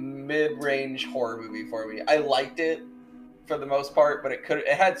 100% a mid-range horror movie for me. I liked it for the most part, but it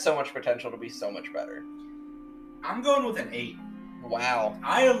had so much potential to be so much better. I'm going with an 8. Wow.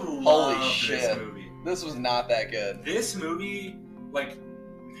 I love this movie. This was not that good. This movie, like,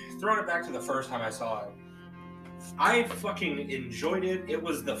 throwing it back to the first time I saw it, I fucking enjoyed it. It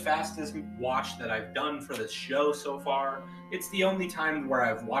was the fastest watch that I've done for this show so far. It's the only time where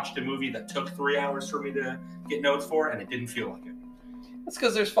I've watched a movie that took 3 hours for me to get notes for, and it didn't feel like it. That's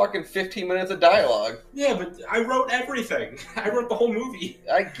because there's fucking 15 minutes of dialogue. Yeah, but I wrote everything. I wrote the whole movie.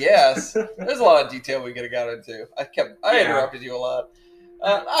 I guess. There's a lot of detail we could have got into. I interrupted you a lot.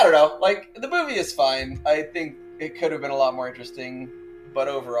 I don't know. Like, the movie is fine. I think it could have been a lot more interesting, but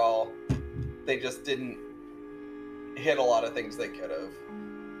overall, they just didn't hit a lot of things they could have.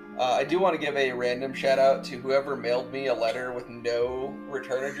 I do want to give a random shout out to whoever mailed me a letter with no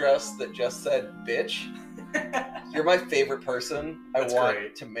return address that just said, bitch. You're my favorite person. That's I want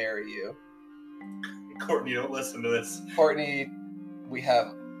great. to marry you. Courtney, don't listen to this. Courtney, we have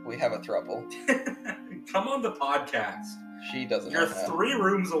a throuple. Come on the podcast. She doesn't You're have 3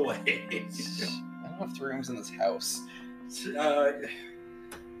 rooms away. I don't have 3 rooms in this house.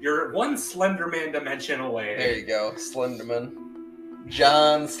 You're 1 Slenderman dimension away. There you go, Slenderman.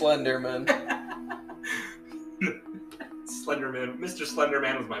 John Slenderman. Slenderman. Mr.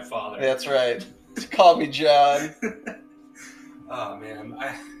 Slenderman was my father. That's right. Call me John. Oh man,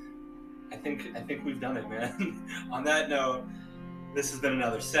 I think we've done it, man. On that note, this has been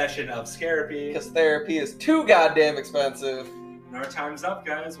another session of Scarapy. Because therapy is too goddamn expensive. And our time's up,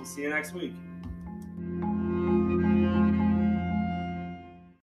 guys. We'll see you next week.